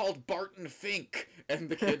 It's called Barton Fink," and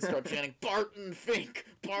the kids start chanting, "Barton Fink,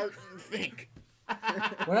 Barton Fink."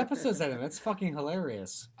 What episode is that in? That's fucking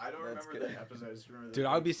hilarious. I don't That's remember good. the episode. I just remember Dude,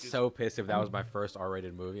 I would be so pissed if that was my first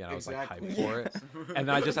R-rated movie and I was like Exactly. hyped for it, and then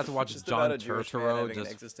I just had to watch Just John about a Jewish man Turturro having an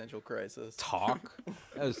just existential crisis. talk.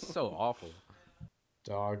 That was so awful.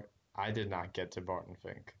 Dog, I did not get to Barton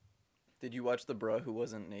Fink. Did you watch the bruh who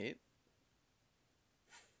wasn't Nate?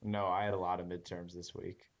 No, I had a lot of midterms this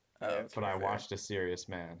week, Oh, but I fair. watched A Serious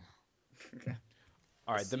Man.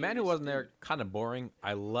 All right, the man who wasn't there, kind of boring.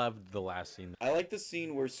 I loved the last scene. I like the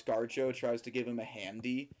scene where Scarjo tries to give him a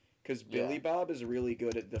handy because Billy Yeah. Bob is really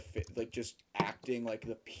good at just acting like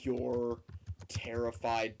the pure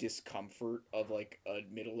terrified discomfort of like a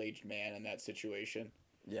middle-aged man in that situation.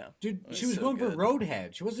 Yeah. Dude, That's she was so going good. for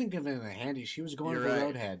Roadhead. She wasn't giving it a handy. She was going You're for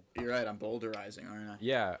right. Roadhead. You're right. I'm boulderizing, aren't I?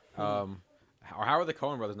 Yeah. How are the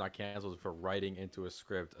Coen brothers not canceled for writing into a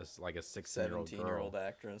script as like a 16-year-old 17-year-old girl?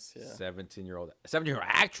 actress. Yeah. 17-year-old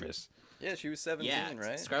actress. Yeah, she was 17, Yeah,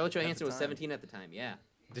 right? Scarlett At the Johansson was time. 17 at the time. Yeah,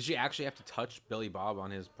 Did she actually have to touch Billy Bob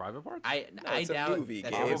on his private parts? I it's a doubt movie,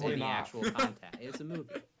 that Gabe. there was Probably any not. actual contact. It's a movie.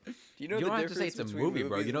 Do you know You the don't have to say difference it's a between movie, bro.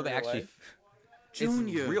 movies You know and they real actually. life? It's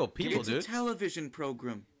real people, it's dude. a television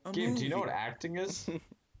program. Gabe, do you know what acting is?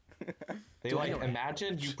 They Do I like know-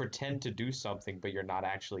 imagine you pretend to do something, but you're not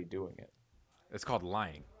actually doing it. It's called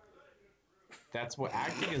lying. That's what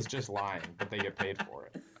acting is. Just lying, but they get paid for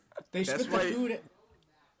it. They That's spit the why- food.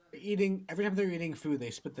 Eating every time they're eating food, they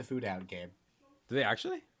spit the food out, Gabe. Do they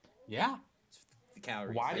actually? Yeah. The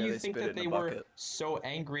calories. Why do Yeah, you they think spit it that in they a were bucket. so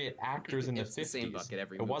angry at actors in the It's the 50s? same bucket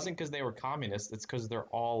every It movie. wasn't because they were communists. It's because they're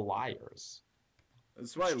all liars.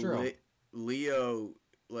 That's why It's true. Leo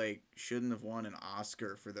like shouldn't have won an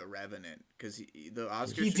Oscar for The Revenant because the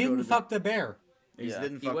Oscar. He should go didn't to fuck the bear. The, he Yeah.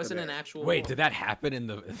 didn't He fuck wasn't the an bear. actual. Wait, did that happen in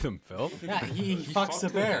the film? Yeah, he fucks the fucked the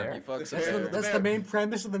bear. He fucks The a That's, bear. the, bear. that's the main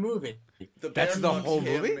premise of the movie. The That's bear the fucks whole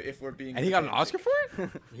him, movie? If we're being And he got an pedantic. Oscar for it?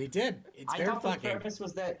 He did. It's I bear thought the fucking. premise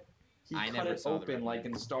was that he I cut never it saw The open like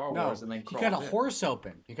Revenant. in Star No, Wars and then he crawled got a in. horse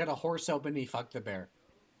open. He got a horse open. He fucked the bear.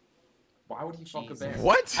 Why would he fuck a Jesus. bear?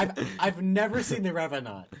 What? I've never seen the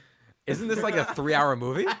Revenant. Isn't this like a 3-hour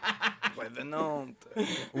movie? Revenant. Wait,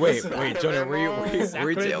 Listen, wait, Jonah, were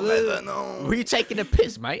Revenant. you taking a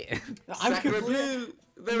piss, mate? I'm Sacre completely, bleu,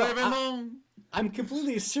 the No, Revenant. I'm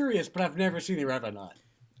completely serious, but I've never seen the Revenant.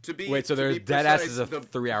 To be Wait, so to there's be Dead Ass precise, is a the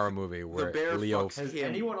 3-hour movie where bear Leo. fucks Has him.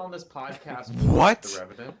 anyone on this podcast What? watched The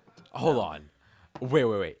Revenant? Hold on.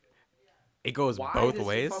 Wait. It goes Why both does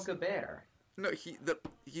ways. he fuck a bear? No, he's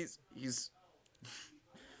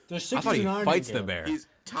There's I thought he 69 fights in the game. bear. he's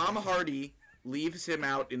Tom Hardy leaves him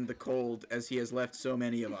out in the cold as he has left so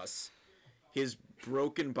many of us. His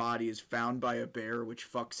broken body is found by a bear,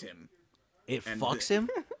 which fucks him. It and fucks the- him?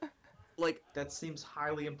 Like That seems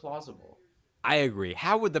highly implausible. I agree.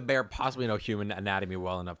 How would the bear possibly know human anatomy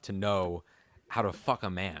well enough to know how to fuck a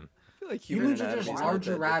man? I feel like Humans human are just anatomy is not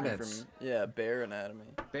larger that different rabbits. from- yeah, bear anatomy.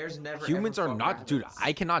 Bears never. Humans ever are fuck not, dude. rabbits.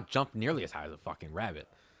 I cannot jump nearly as high as a fucking rabbit.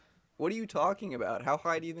 What are you talking about? How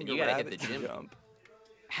high do you think You a gotta hit rabbit the can gym. jump?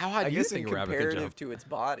 How high I do you guess in think a rabbit can comparative jump? to its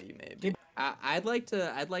body, maybe. I'd like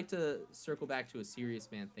to circle back to a serious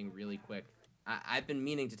man thing really quick. I've been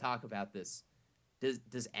meaning to talk about this.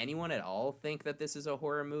 Does anyone at all think that this is a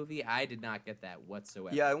horror movie? I did not get that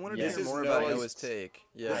whatsoever. Yeah, I wanted This to hear is more about Noah's- Noah's take.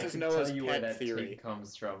 Yeah, This I is can Noah's tell you where pet that theory. take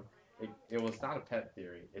comes from. It was not a pet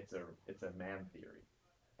theory. It's a man theory,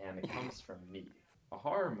 and it comes from me. A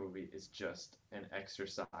horror movie is just an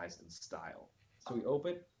exercise in style. So we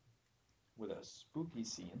open with a spooky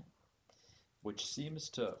scene, which seems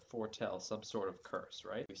to foretell some sort of curse.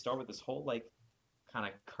 Right? We start with this whole like kind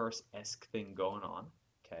of curse-esque thing going on.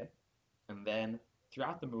 Okay, and then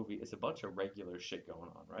throughout the movie is a bunch of regular shit going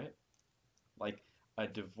on. Right? Like a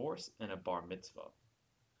divorce and a bar mitzvah,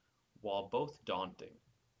 while both daunting,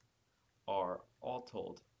 are all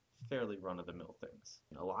told fairly run-of-the-mill things.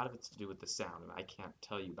 And a lot of it's to do with the sound, and I can't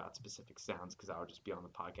tell you about specific sounds because I would just be on the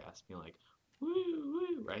podcast being like, woo,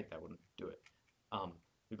 woo, right? That wouldn't do it.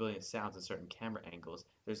 The ability of sounds and certain camera angles,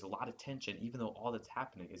 there's a lot of tension, even though all that's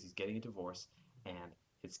happening is he's getting a divorce and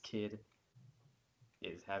his kid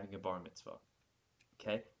is having a bar mitzvah.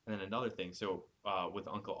 Okay? And then another thing, so with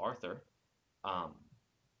Uncle Arthur,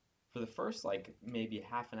 for the first, like, maybe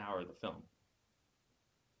half an hour of the film,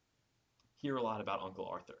 hear a lot about Uncle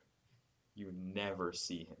Arthur. You never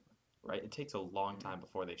see him, right? It takes a long time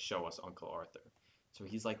before they show us Uncle Arthur. So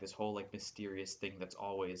he's like this whole like mysterious thing that's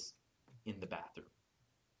always in the bathroom.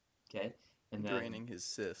 Okay? And then draining his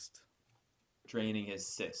cyst. draining his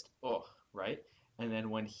cyst. Oh, right? And then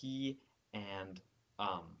when he and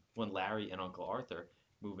when Larry and Uncle Arthur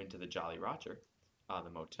move into the Jolly Roger, the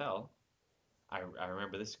motel, I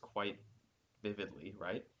remember this quite vividly,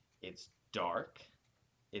 right? It's dark,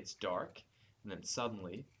 and then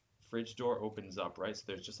suddenly, fridge door opens up, right? So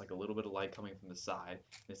there's just like a little bit of light coming from the side.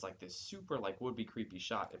 And it's like this super, like, would be creepy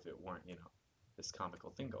shot if it weren't, you know, this comical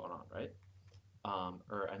thing going on, right?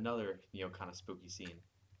 Or another, you know, kind of spooky scene.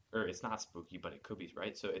 Or it's not spooky, but it could be,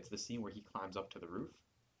 right? So it's the scene where he climbs up to the roof,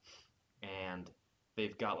 and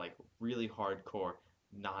they've got like really hardcore,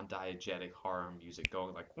 non-diegetic horror music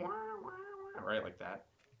going, like, wah, wah, wah, right? Like that.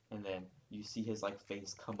 And then you see his like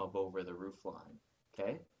face come up over the roof line,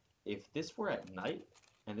 okay? If this were at night,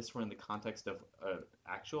 and this were in the context of an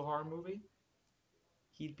actual horror movie,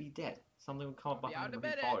 he'd be dead. Something would come up behind him,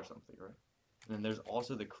 he'd fall or something, right? And then there's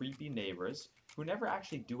also the creepy neighbors who never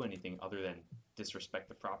actually do anything other than disrespect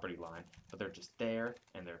the property line, but they're just there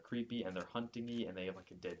and they're creepy and they're hunting me and they have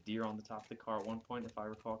like a dead deer on the top of the car at one point, if I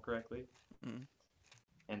recall correctly. Mm.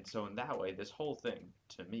 And so in that way, this whole thing,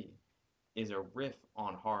 to me, is a riff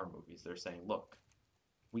on horror movies. They're saying, look,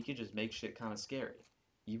 we could just make shit kind of scary,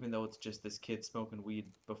 even though it's just this kid smoking weed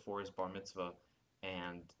before his bar mitzvah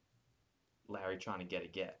and Larry trying to get a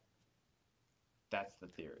get. That's the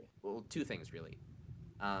theory. Well, two things really.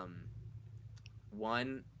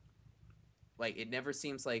 One, like it never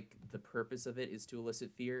seems like the purpose of it is to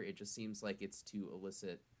elicit fear. It just seems like it's to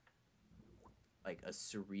elicit like a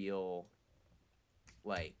surreal,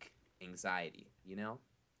 like anxiety. You know,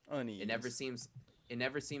 Unease. It never seems.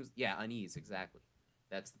 Yeah, unease. Exactly.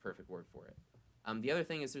 That's the perfect word for it. The other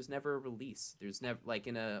thing is there's never a release. There's never like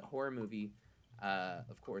in a horror movie,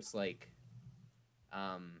 of course, like,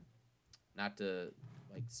 not to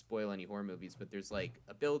like spoil any horror movies, but there's like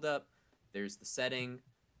a build up, there's the setting,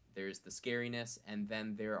 there's the scariness, and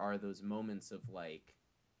then there are those moments of like,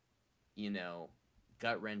 you know,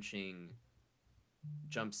 gut wrenching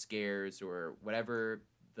jump scares or whatever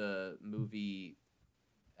the movie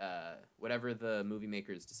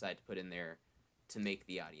makers decide to put in there to make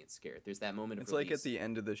the audience scared. There's that moment of It's like release. at the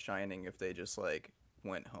end of The Shining if they just like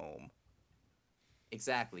went home.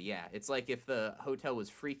 Exactly, yeah. It's like if the hotel was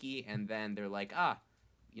freaky and then they're like,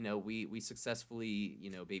 you know, we successfully, you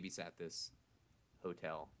know, babysat this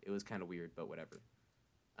hotel. It was kind of weird, but whatever.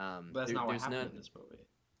 But that's not what there's happened in this movie.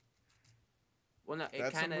 Well, no, it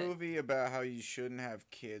That's kind a of. movie about how you shouldn't have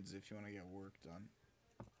kids if you want to get work done.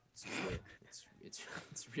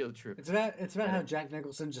 It's real true. It's about how Jack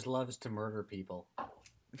Nicholson just loves to murder people.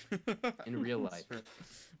 In real life. It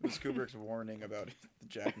was Kubrick's warning about the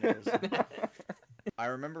Jack Nicholson. I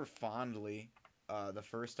remember fondly the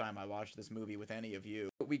first time I watched this movie with any of you.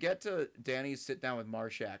 We get to Danny's sit down with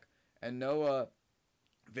Marshak, and Noah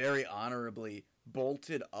very honorably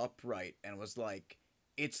bolted upright and was like,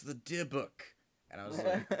 "It's the Dybbuk." And I was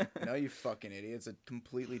like, "No, you fucking idiot. It's a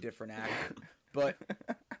completely different actor." But,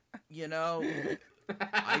 you know,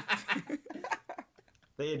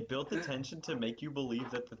 They had built the tension to make you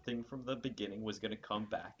believe that the thing from the beginning was going to come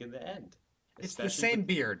back in the end. It's the Especially same with-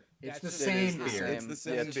 beard. It's the That's It same is the beard. It's the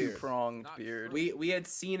same beard. two-pronged Not beard. We had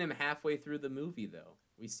seen him halfway through the movie though.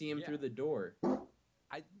 We see him Yeah. through the door.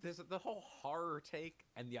 There's the whole horror take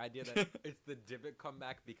and the idea that it's the Dybbuk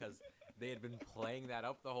comeback because they had been playing that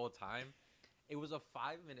up the whole time. It was a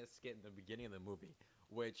 5-minute skit in the beginning of the movie,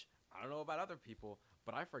 which I don't know about other people,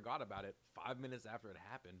 but I forgot about it 5 minutes after it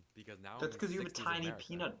happened because now That's because you have a 60s tiny America.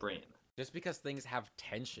 peanut brain. Just because things have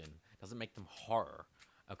tension doesn't make them horror.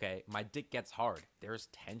 Okay, my dick gets hard. There's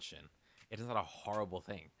tension. It is not a horrible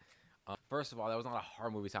thing. First of all, that was not a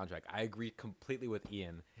horror movie soundtrack. I agree completely with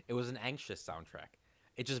Ian. It was an anxious soundtrack.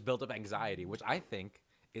 It just built up anxiety, which I think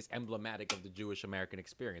is emblematic of the Jewish American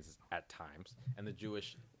experience at times, and the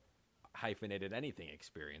Jewish hyphenated anything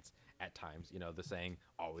experience at times. You know, the saying,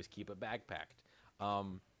 always keep a bag packed.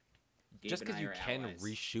 Just Gabe and because I you are can allies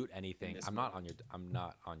reshoot anything, this I'm not on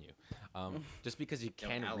you. Just because you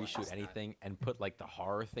can allies, reshoot not- anything and put like the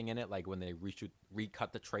horror thing in it, like when they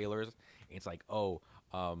recut the trailers, it's like,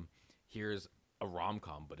 here's a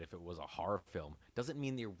rom-com, but if it was a horror film, doesn't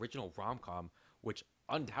mean the original rom-com, which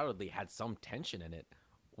undoubtedly had some tension in it,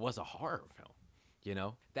 was a horror film. You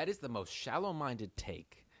know, that is the most shallow-minded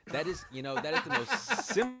take. That is, the most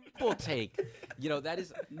simple take. You know, that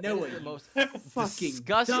is the most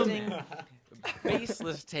disgusting,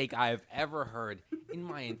 baseless take I've ever heard in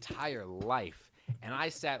my entire life. And I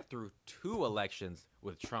sat through 2 elections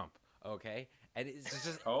with Trump, okay? And it's just,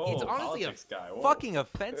 it's honestly politics guy. Whoa. fucking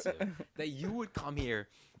offensive that you would come here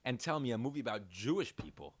and tell me a movie about Jewish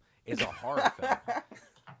people is a horror film.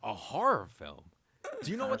 A horror film?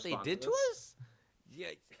 Do you know Can I what they respond to did to this? us? Yeah.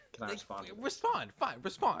 Can I like, respond to this? Respond. Fine.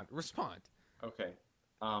 Respond. Okay.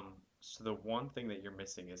 So the one thing that you're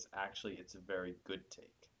missing is actually it's a very good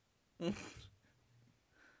take.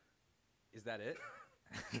 Is that it?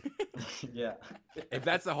 Yeah. If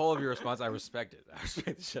that's the whole of your response, I respect it. I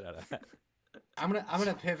respect the shit out of that. I'm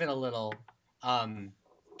gonna pivot a little,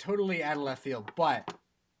 totally out of left field. But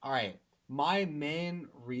all right, my main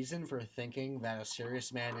reason for thinking that A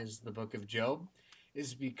Serious Man is the Book of Job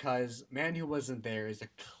is because Man Who Wasn't There is a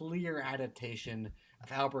clear adaptation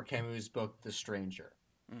of Albert Camus' book The Stranger.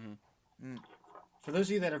 Mm-hmm. For those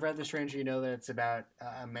of you that have read The Stranger, you know that it's about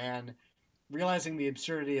a man realizing the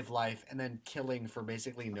absurdity of life and then killing for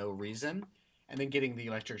basically no reason, and then getting the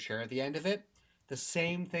electric chair at the end of it. The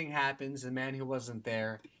same thing happens in Man Who Wasn't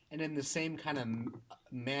There, and in the same kind of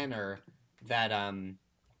manner that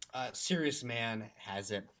Serious Man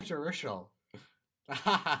has it. Controversial.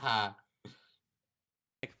 Like,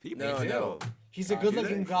 people No, do. no, He's a do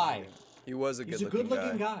good-looking they? guy. he was a He's a good-looking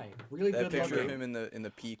good-looking guy. Really That picture of good-looking. him in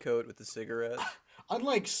the pea coat with the cigarette.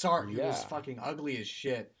 Unlike Sartre, who was Yeah. fucking ugly as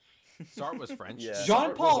shit. Sartre was French. Yeah.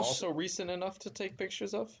 Jean Sartre Paul. was also recent enough to take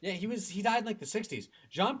pictures of. Yeah, he died in like the 60s.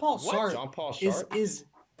 Jean-Paul Sartre Jean-Paul is Sartre? is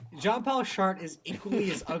Jean-Paul Sartre is equally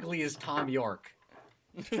as ugly as Tom York.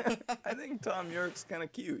 I think Tom York's kind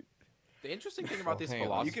of cute. The interesting thing about these hang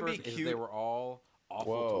on. You can be philosophers is cute. they were all awful to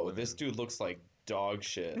Whoa, women. this dude looks like dog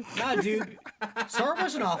shit. Nah, dude. Sartre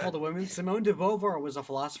wasn't awful to women. Simone de Beauvoir was a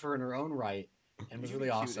philosopher in her own right and was You can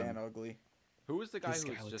really be cute awesome. and ugly. Who was the guy This who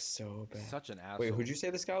guy was looks just so bad. such an asshole? Wait, who'd you say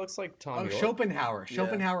this guy looks like? Tom Oh, York? Schopenhauer. Yeah.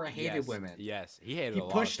 Schopenhauer hated Yes, women. Yes, he hated He a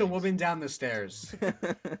lot pushed of a woman things. down the stairs,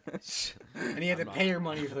 and he had to I'm pay her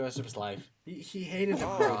money for the rest of his life. He hated the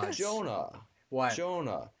Oh, broads. Jonah. What?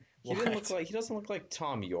 Jonah. He doesn't look like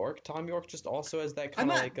Tom York. Tom York just also has that I'm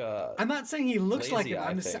kind of not- like I'm not saying he looks like lazy him. eye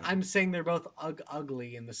I'm, thing. I'm saying they're both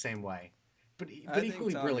ugly in the same way, but I think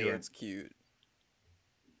equally Tom brilliant. York's cute.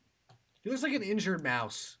 He looks like an injured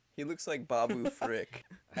mouse. He looks like Babu Frick.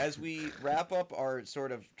 As we wrap up our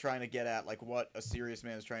sort of trying to get at like what a serious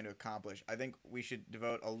man is trying to accomplish, I think we should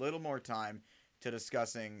devote a little more time to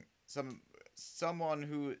discussing someone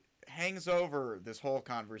who hangs over this whole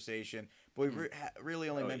conversation, but we really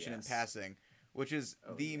only Oh, mentioned yes. in passing, which is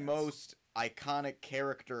Oh, the yes. most iconic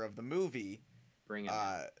character of the movie, Bring it.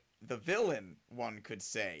 the villain, one could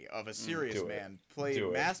say, of a serious do it. man, played Do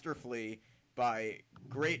it. masterfully by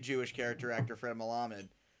great Jewish character actor Fred Melamed.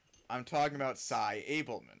 I'm talking about Cy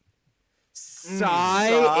Abelman.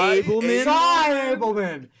 Cy Abelman? Cy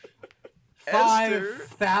Abelman. Esther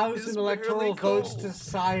 5,000 is electoral barely votes cold. to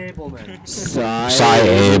Cy Abelman. Cy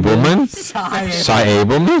Abelman? Cy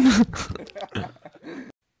Abelman. Abelman?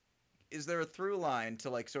 Is there a through line to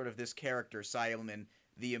like sort of this character, Cy Abelman,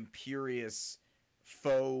 the imperious,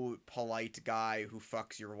 faux, polite guy who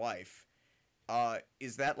fucks your wife?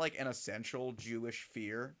 Is that like an essential Jewish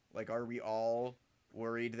fear? Like, are we all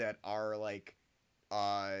worried that our like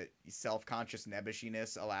self-conscious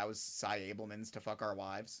nebbishiness allows Cy Abelmans to fuck our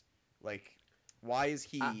wives? Like, why is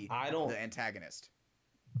he I don't. the antagonist?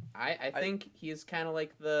 I think he is kind of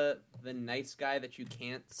like the nice guy that you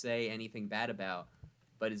can't say anything bad about,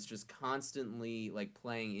 but is just constantly like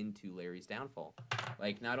playing into Larry's downfall.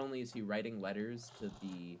 Like, not only is he writing letters to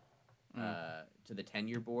the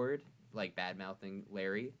tenure board, like bad mouthing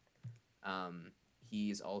Larry,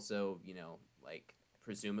 he's also, you know, like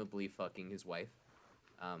presumably fucking his wife,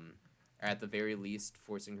 or at the very least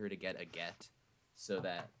forcing her to get a get, so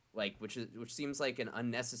that like which seems like an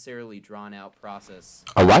unnecessarily drawn out process.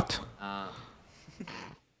 A what?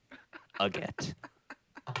 A get.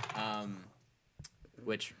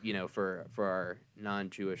 Which, you know, for our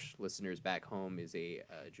non-Jewish listeners back home is a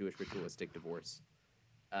Jewish ritualistic divorce.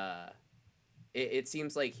 It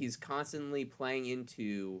seems like he's constantly playing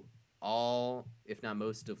into all, if not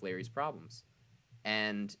most, of Larry's problems.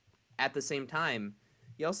 And at the same time,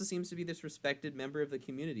 he also seems to be this respected member of the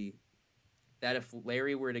community that if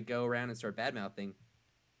Larry were to go around and start bad-mouthing,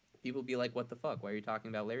 people would be like, what the fuck? Why are you talking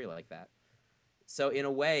about Larry like that? So in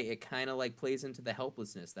a way, it kind of like plays into the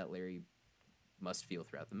helplessness that Larry must feel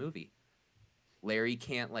throughout the movie. Larry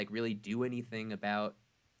can't like really do anything about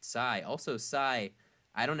Cy. Also, Cy,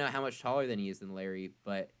 I don't know how much taller than he is than Larry,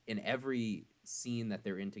 but in every scene that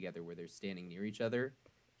they're in together where they're standing near each other,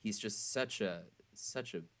 he's just such a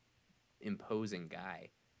imposing guy.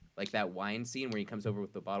 Like that wine scene where he comes over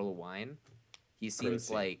with the bottle of wine, he seems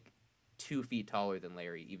scene. like 2 feet taller than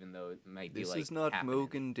Larry, even though it might be This like is not half an inch.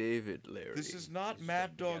 Mogan David, Larry. This is not Just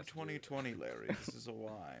Mad a Dog guess, dude. 2020, Larry. This is a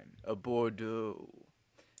wine. a Bordeaux.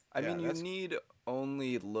 I Yeah, mean, you that's- need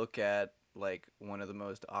only look at like one of the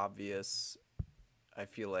most obvious, I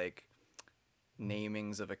feel like,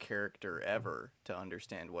 namings of a character ever to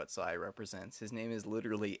understand what Cy represents. His name is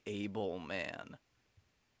literally Able Man.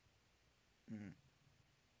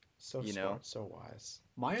 So You smart, know? so wise.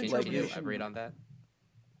 My Can you interpretation. elaborate on that?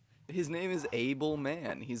 His name is Able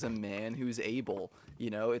Man. He's a man who's able. You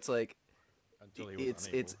know, it's like Until he was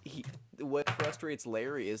it's he. What frustrates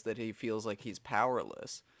Larry is that he feels like he's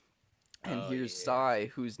powerless. And Oh, here's yeah. Cy,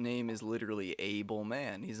 whose name is literally Able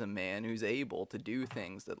Man. He's a man who's able to do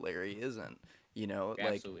things that Larry isn't. You know, You're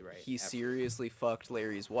like absolutely right. he Absolutely. seriously fucked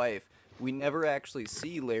Larry's wife. We never actually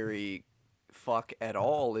see Larry fuck at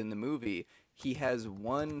all in the movie. He has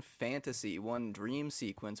one fantasy, one dream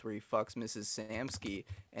sequence where he fucks Mrs. Samsky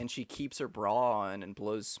and she keeps her bra on and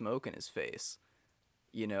blows smoke in his face.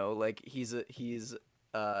 You know, like he's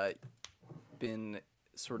been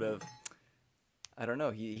sort of, I don't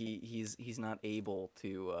know, he's not able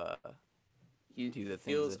to He do the things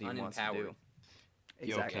feels that he wants to unempowered. do.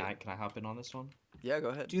 Exactly. Yo, can I hop in on this one? Yeah, go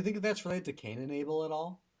ahead. Do you think that that's related to Cain and Abel at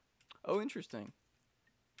all? Oh, interesting.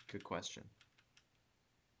 Good question.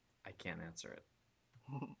 I can't answer it.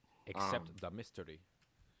 Accept the mystery.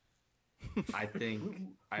 I think We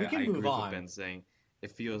I can agree move with on. what Ben's saying.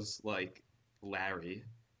 It feels like Larry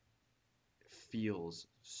feels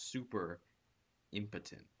super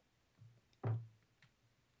impotent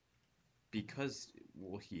because,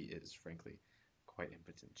 well, he is frankly quite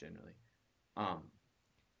impotent generally. Um,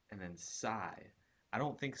 and then Psy, I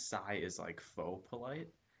don't think Psy is like faux polite.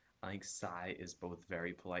 I think Psy is both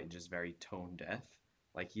very polite and just very tone deaf.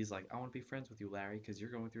 Like he's like, I want to be friends with you, Larry, because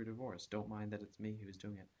you're going through a divorce. Don't mind that it's me who's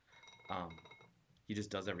doing it. Um, he just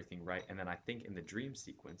does everything right. And then I think in the dream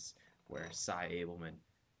sequence where Cy Abelman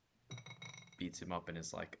beats him up and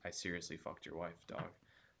is like, I seriously fucked your wife, dog.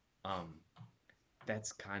 Um,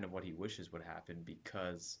 that's kind of what he wishes would happen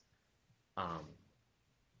because um,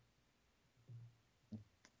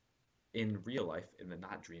 in real life, in the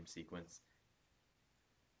not dream sequence,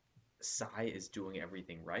 Cy is doing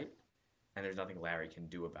everything right, and there's nothing Larry can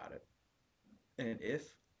do about it. And if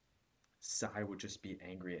Cy would just be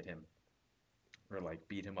angry at him, or like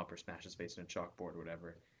beat him up or smash his face in a chalkboard or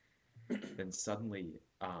whatever, then suddenly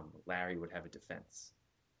Larry would have a defense,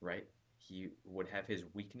 right? He would have his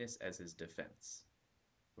weakness as his defense,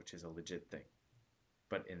 which is a legit thing.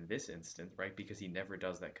 But in this instant, right, because he never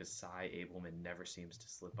does that, because Cy Abelman never seems to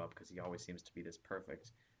slip up, because he always seems to be this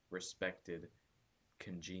perfect, respected,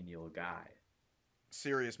 congenial guy.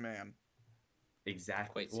 Serious man.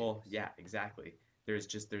 Exactly. Quite Well, serious. yeah, exactly.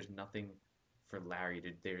 There's nothing for Larry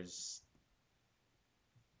to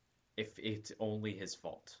if it's only his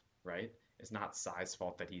fault, right? It's not Cy's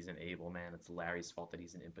fault that he's an able man, it's Larry's fault that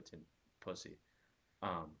he's an impotent pussy.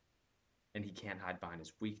 Um, and he can't hide behind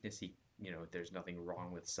his weakness. There's nothing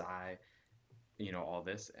wrong with Cy, all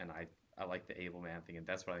this, and I like the able man thing, and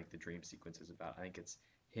that's what I think the dream sequence is about. I think it's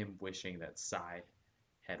him wishing that Cy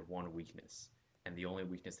had one weakness, and the only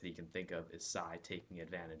weakness that he can think of is Cy taking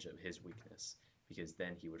advantage of his weakness, because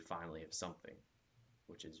then he would finally have something,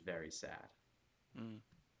 which is very sad Mm.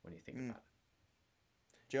 when you think Mm. about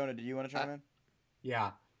it. Jonah, do you want to chime in?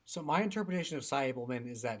 Yeah. So my interpretation of Cy Abelman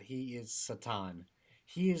is that he is Satan.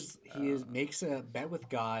 He makes a bet with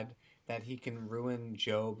God that he can ruin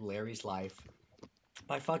Job, Larry's life,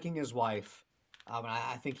 by fucking his wife. And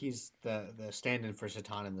I think he's the stand-in for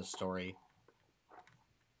Satan in this story.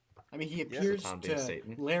 I mean, he appears Satan being to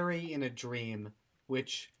Satan. Larry in a dream,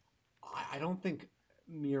 which I don't think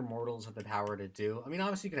mere mortals have the power to do. I mean,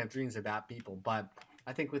 obviously you can have dreams about people, but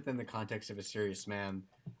I think within the context of a serious man,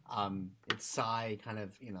 it's Cy kind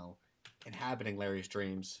of, inhabiting Larry's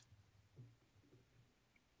dreams.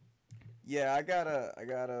 Yeah, I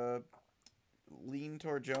gotta lean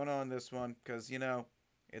toward Jonah on this one because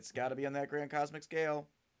it's got to be on that grand cosmic scale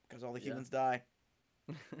because all the Yeah. humans die.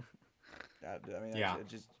 I mean, Yeah.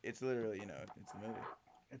 it's literally it's the movie.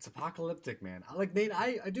 It's apocalyptic, man. Like, Nate,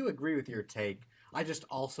 I do agree with your take. I just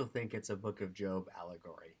also think it's a Book of Job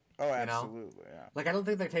allegory. Oh, know? absolutely, yeah. Like, I don't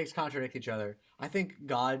think their takes contradict each other. I think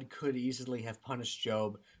God could easily have punished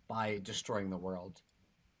Job by destroying the world.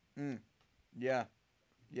 Yeah,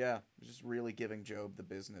 yeah. Just really giving Job the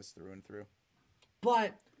business through and through.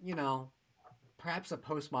 But, perhaps a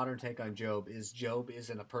postmodern take on Job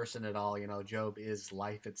isn't a person at all. Job is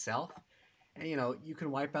life itself. And, you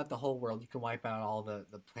can wipe out the whole world. You can wipe out all the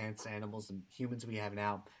plants, animals, and humans we have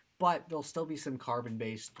now. But there'll still be some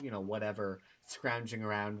carbon-based, whatever, scrounging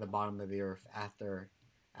around the bottom of the earth after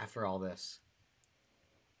all this.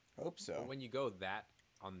 Hope so. But when you go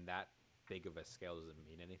on that big of a scale, does it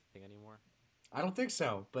mean anything anymore? I don't think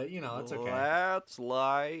so, but, it's okay. That's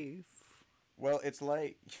life. Well, it's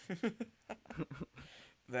like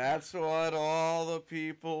that's what all the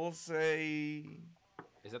people say.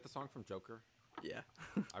 Is that the song from Joker? Yeah.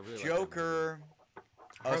 I really like Joker,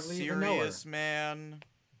 a Hardly even know her. serious man.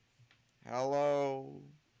 Hello.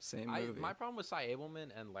 Same that movie. movie. My problem with Cy Abelman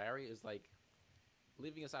and Larry is like,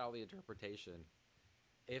 leaving aside all the interpretation,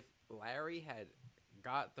 if Larry had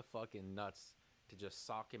got the fucking nuts to just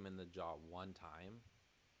sock him in the jaw one time,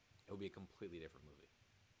 it would be a completely different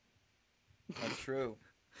movie. That's true.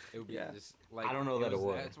 It would be Yeah. just like I don't know that it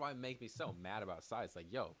would. That's why it makes me so mad about Cy. It's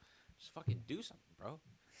like, yo, just fucking do something, bro.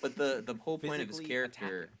 But the whole point of his Physically attack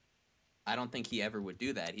character, him. I don't think he ever would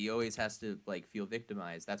do that. He always has to feel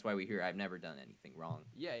victimized. That's why we hear I've never done anything wrong.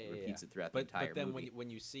 Yeah, yeah, yeah. Repeats it throughout But the entire then movie. when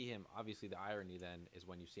you see him, obviously the irony then is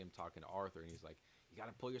when you see him talking to Arthur and he's like, you got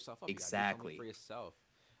to pull yourself up. You gotta do Exactly. something for yourself.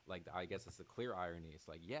 Like, I guess it's the clear irony. It's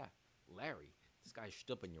like, yeah, Larry, this guy's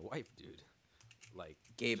stupping your wife, dude. Like,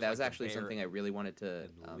 Gabe, just that like was the actually bear something I really wanted to.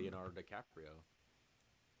 and Leonardo DiCaprio.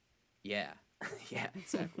 Yeah, yeah,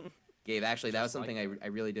 exactly. Gabe, actually, that was Just like something I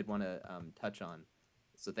really did want to touch on.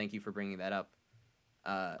 So thank you for bringing that up.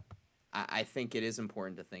 Uh, I think it is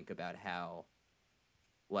important to think about how,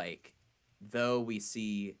 like, though we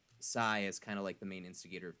see Sai as kind of like the main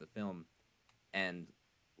instigator of the film, and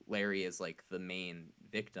Larry is like the main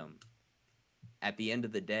victim, at the end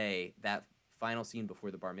of the day, that final scene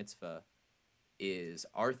before the bar mitzvah is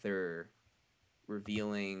Arthur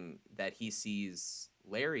revealing that he sees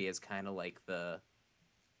Larry as kind of like the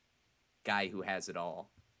guy who has it all,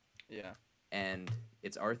 Yeah. and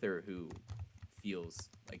it's Arthur who feels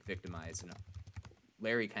like victimized, and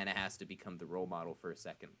Larry kind of has to become the role model for a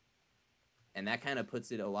second, and that kind of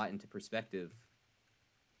puts it a lot into perspective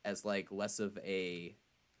as like less of a,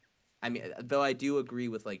 I mean, though I do agree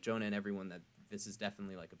with like Jonah and everyone that this is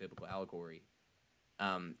definitely like a biblical allegory.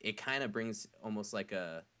 It kind of brings almost like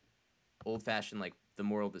a old-fashioned, like, the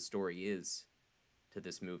moral of the story is to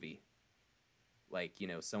this movie. Like, you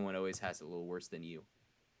know, someone always has it a little worse than you,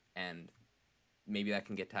 and maybe that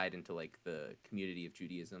can get tied into like the community of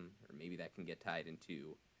Judaism, or maybe that can get tied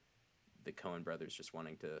into the Coen brothers just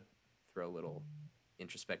wanting to throw a little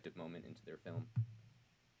introspective moment into their film.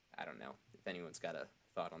 I don't know if anyone's got a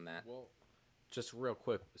thought on that. Well, just real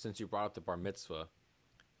quick, since you brought up the bar mitzvah,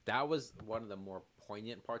 that was one of the more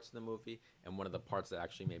poignant parts of the movie, and one of the parts that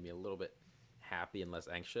actually made me a little bit happy and less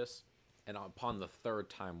anxious. And upon the third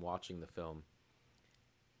time watching the film,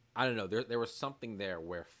 I don't know, there was something there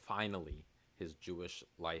where finally his Jewish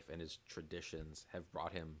life and his traditions have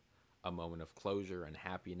brought him a moment of closure and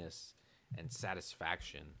happiness and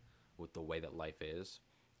satisfaction with the way that life is,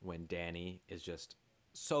 when Danny is just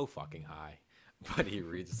so fucking high, but he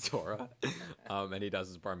reads Torah, and he does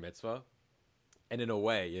his bar mitzvah. And in a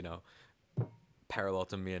way, you know, parallel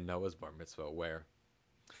to me and Noah's bar mitzvah, where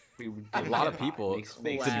a lot of people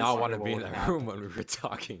did not want to be in that room when we were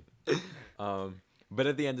talking. But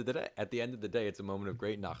at the end of the day, it's a moment of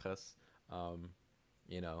great nachas.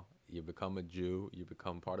 You know, you become a Jew, you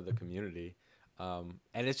become part of the community, and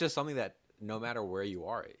it's just something that no matter where you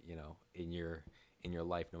are, you know, in your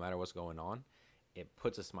life, no matter what's going on, it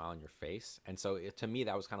puts a smile on your face. And so to me,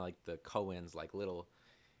 that was kind of like the Coens, like little,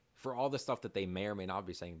 for all the stuff that they may or may not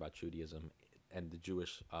be saying about Judaism and the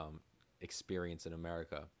Jewish experience in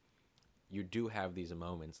America, you do have these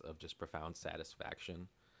moments of just profound satisfaction,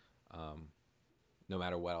 no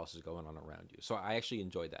matter what else is going on around you. So I actually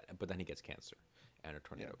enjoyed that. But then he gets cancer, and a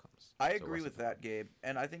tornado comes. I So agree rest with in peace. that, Gabe,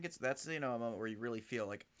 and I think that's you know a moment where you really feel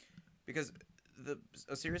like, because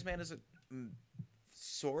A Serious Man is a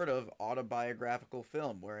sort of autobiographical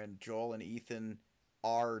film wherein Joel and Ethan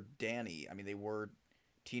are Danny. I mean, they were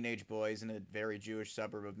teenage boys in a very Jewish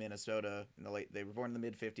suburb of Minnesota in the late. They were born in the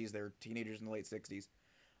mid-50s. They were teenagers in the late 60s,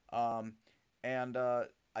 um, and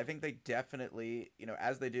I think they definitely, you know,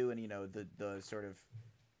 as they do, and you know the sort of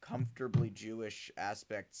comfortably Jewish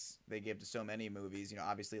aspects they give to so many movies. You know,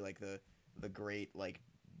 obviously like the great like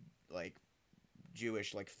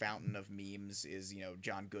Jewish like fountain of memes is, you know,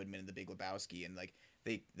 John Goodman and The Big Lebowski, and like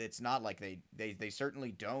it's not like they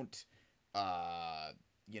certainly don't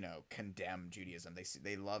you know, condemn Judaism.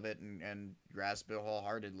 They love it and grasp it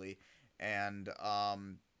wholeheartedly, and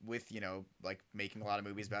with, you know, like making a lot of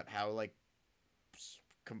movies about how like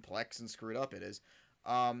complex and screwed up it is.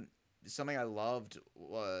 Something I loved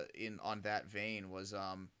in on that vein was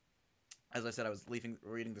as I said, I was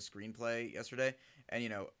reading the screenplay yesterday, and you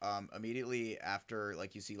know, immediately after,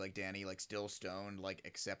 like, you see like Danny like still stoned, like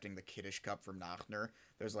accepting the Kiddush cup from Nachner.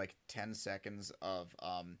 There's like 10 seconds of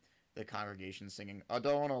the congregation singing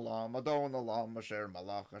Adon Olam, Asher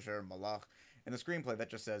Malach, Asher Malach. In the screenplay, that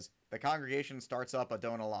just says the congregation starts up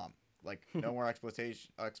Adon Olam. Like, no more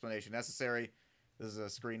explanation necessary. This is a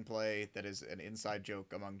screenplay that is an inside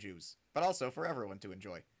joke among Jews, but also for everyone to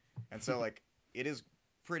enjoy. And so, like, it is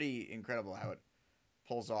pretty incredible how it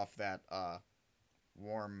pulls off that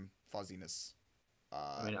warm fuzziness.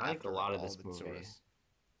 I mean, I think a after lot of all this the movie. sort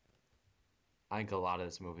I think a lot of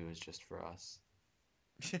this movie was just for us.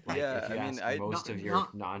 Like, Yeah, if you I mean, ask most of your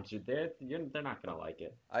non-Jew, they're not gonna like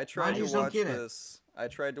it. I tried to just don't watch get it. this. I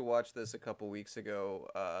tried to watch this a couple weeks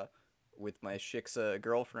ago with my Shiksa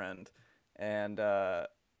girlfriend, and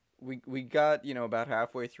we got, you know, about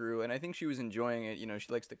halfway through, and I think she was enjoying it. You know,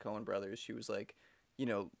 she likes the Coen brothers. She was like, you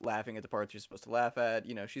know, laughing at the parts you're supposed to laugh at.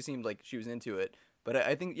 You know, she seemed like she was into it. But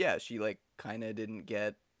I think, yeah, she like kind of didn't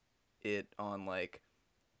get it on like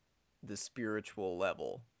the spiritual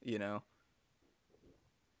level. You know.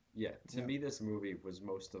 Yeah, to me, this movie was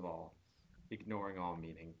most of all ignoring all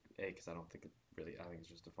meaning. Because I don't think it really. I think it's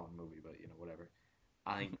just a fun movie, but you know, whatever.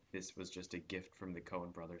 I think this was just a gift from the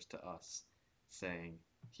Coen brothers to us, saying,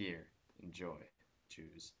 "Here, enjoy,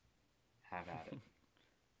 Jews." have at it.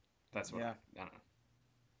 That's what Yeah. I don't know.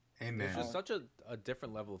 There's Amen. just such a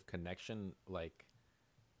different level of connection, like,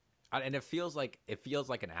 and it feels like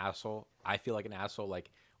an asshole. I feel like an asshole,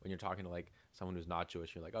 like when you're talking to like someone who's not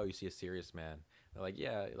Jewish. You're like, oh, you see a serious man. They're like,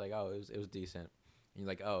 yeah, like, oh, it was decent. And you're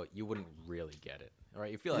like, oh, you wouldn't really get it, all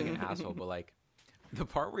right? You feel like an asshole, but like the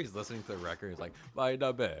part where he's listening to the record, he's like,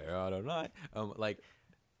 like.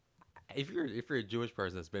 If you're a Jewish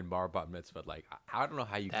person that's been bar bat mitzvah, like I don't know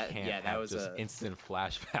how you can't that have was just a- instant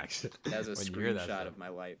flashbacks. That was a when you hear that screenshot stuff. of my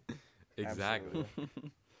life. Exactly.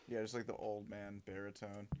 Absolutely. Yeah, just like the old man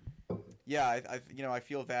baritone. Yeah, I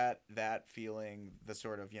feel that feeling, the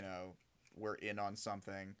sort of, we're in on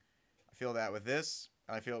something. I feel that with this,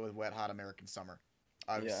 and I feel it with Wet Hot American Summer.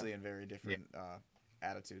 Obviously in very different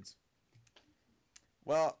attitudes.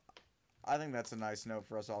 Well, I think that's a nice note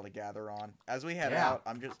for us all to gather on. As we head out,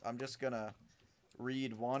 I'm just gonna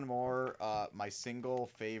read one more my single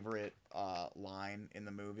favorite line in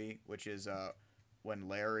the movie, which is when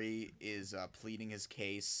Larry is pleading his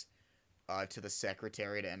case to the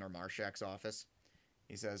secretary to enter Marshak's office.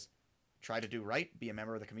 He says, "Try to do right, be a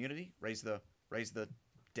member of the community, raise the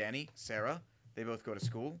Danny, Sarah. They both go to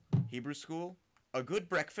school, Hebrew school. A good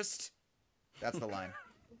breakfast." That's the line.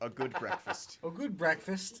 A good breakfast. A good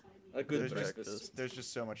breakfast. A good There's breakfast. There's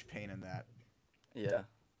just so much pain in that. Yeah.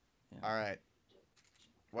 All right.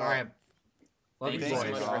 Well, All right. Love you Thank you so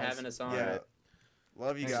boys. much for having us on. Yeah.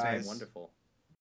 Love you Thanks, guys. guys. Wonderful.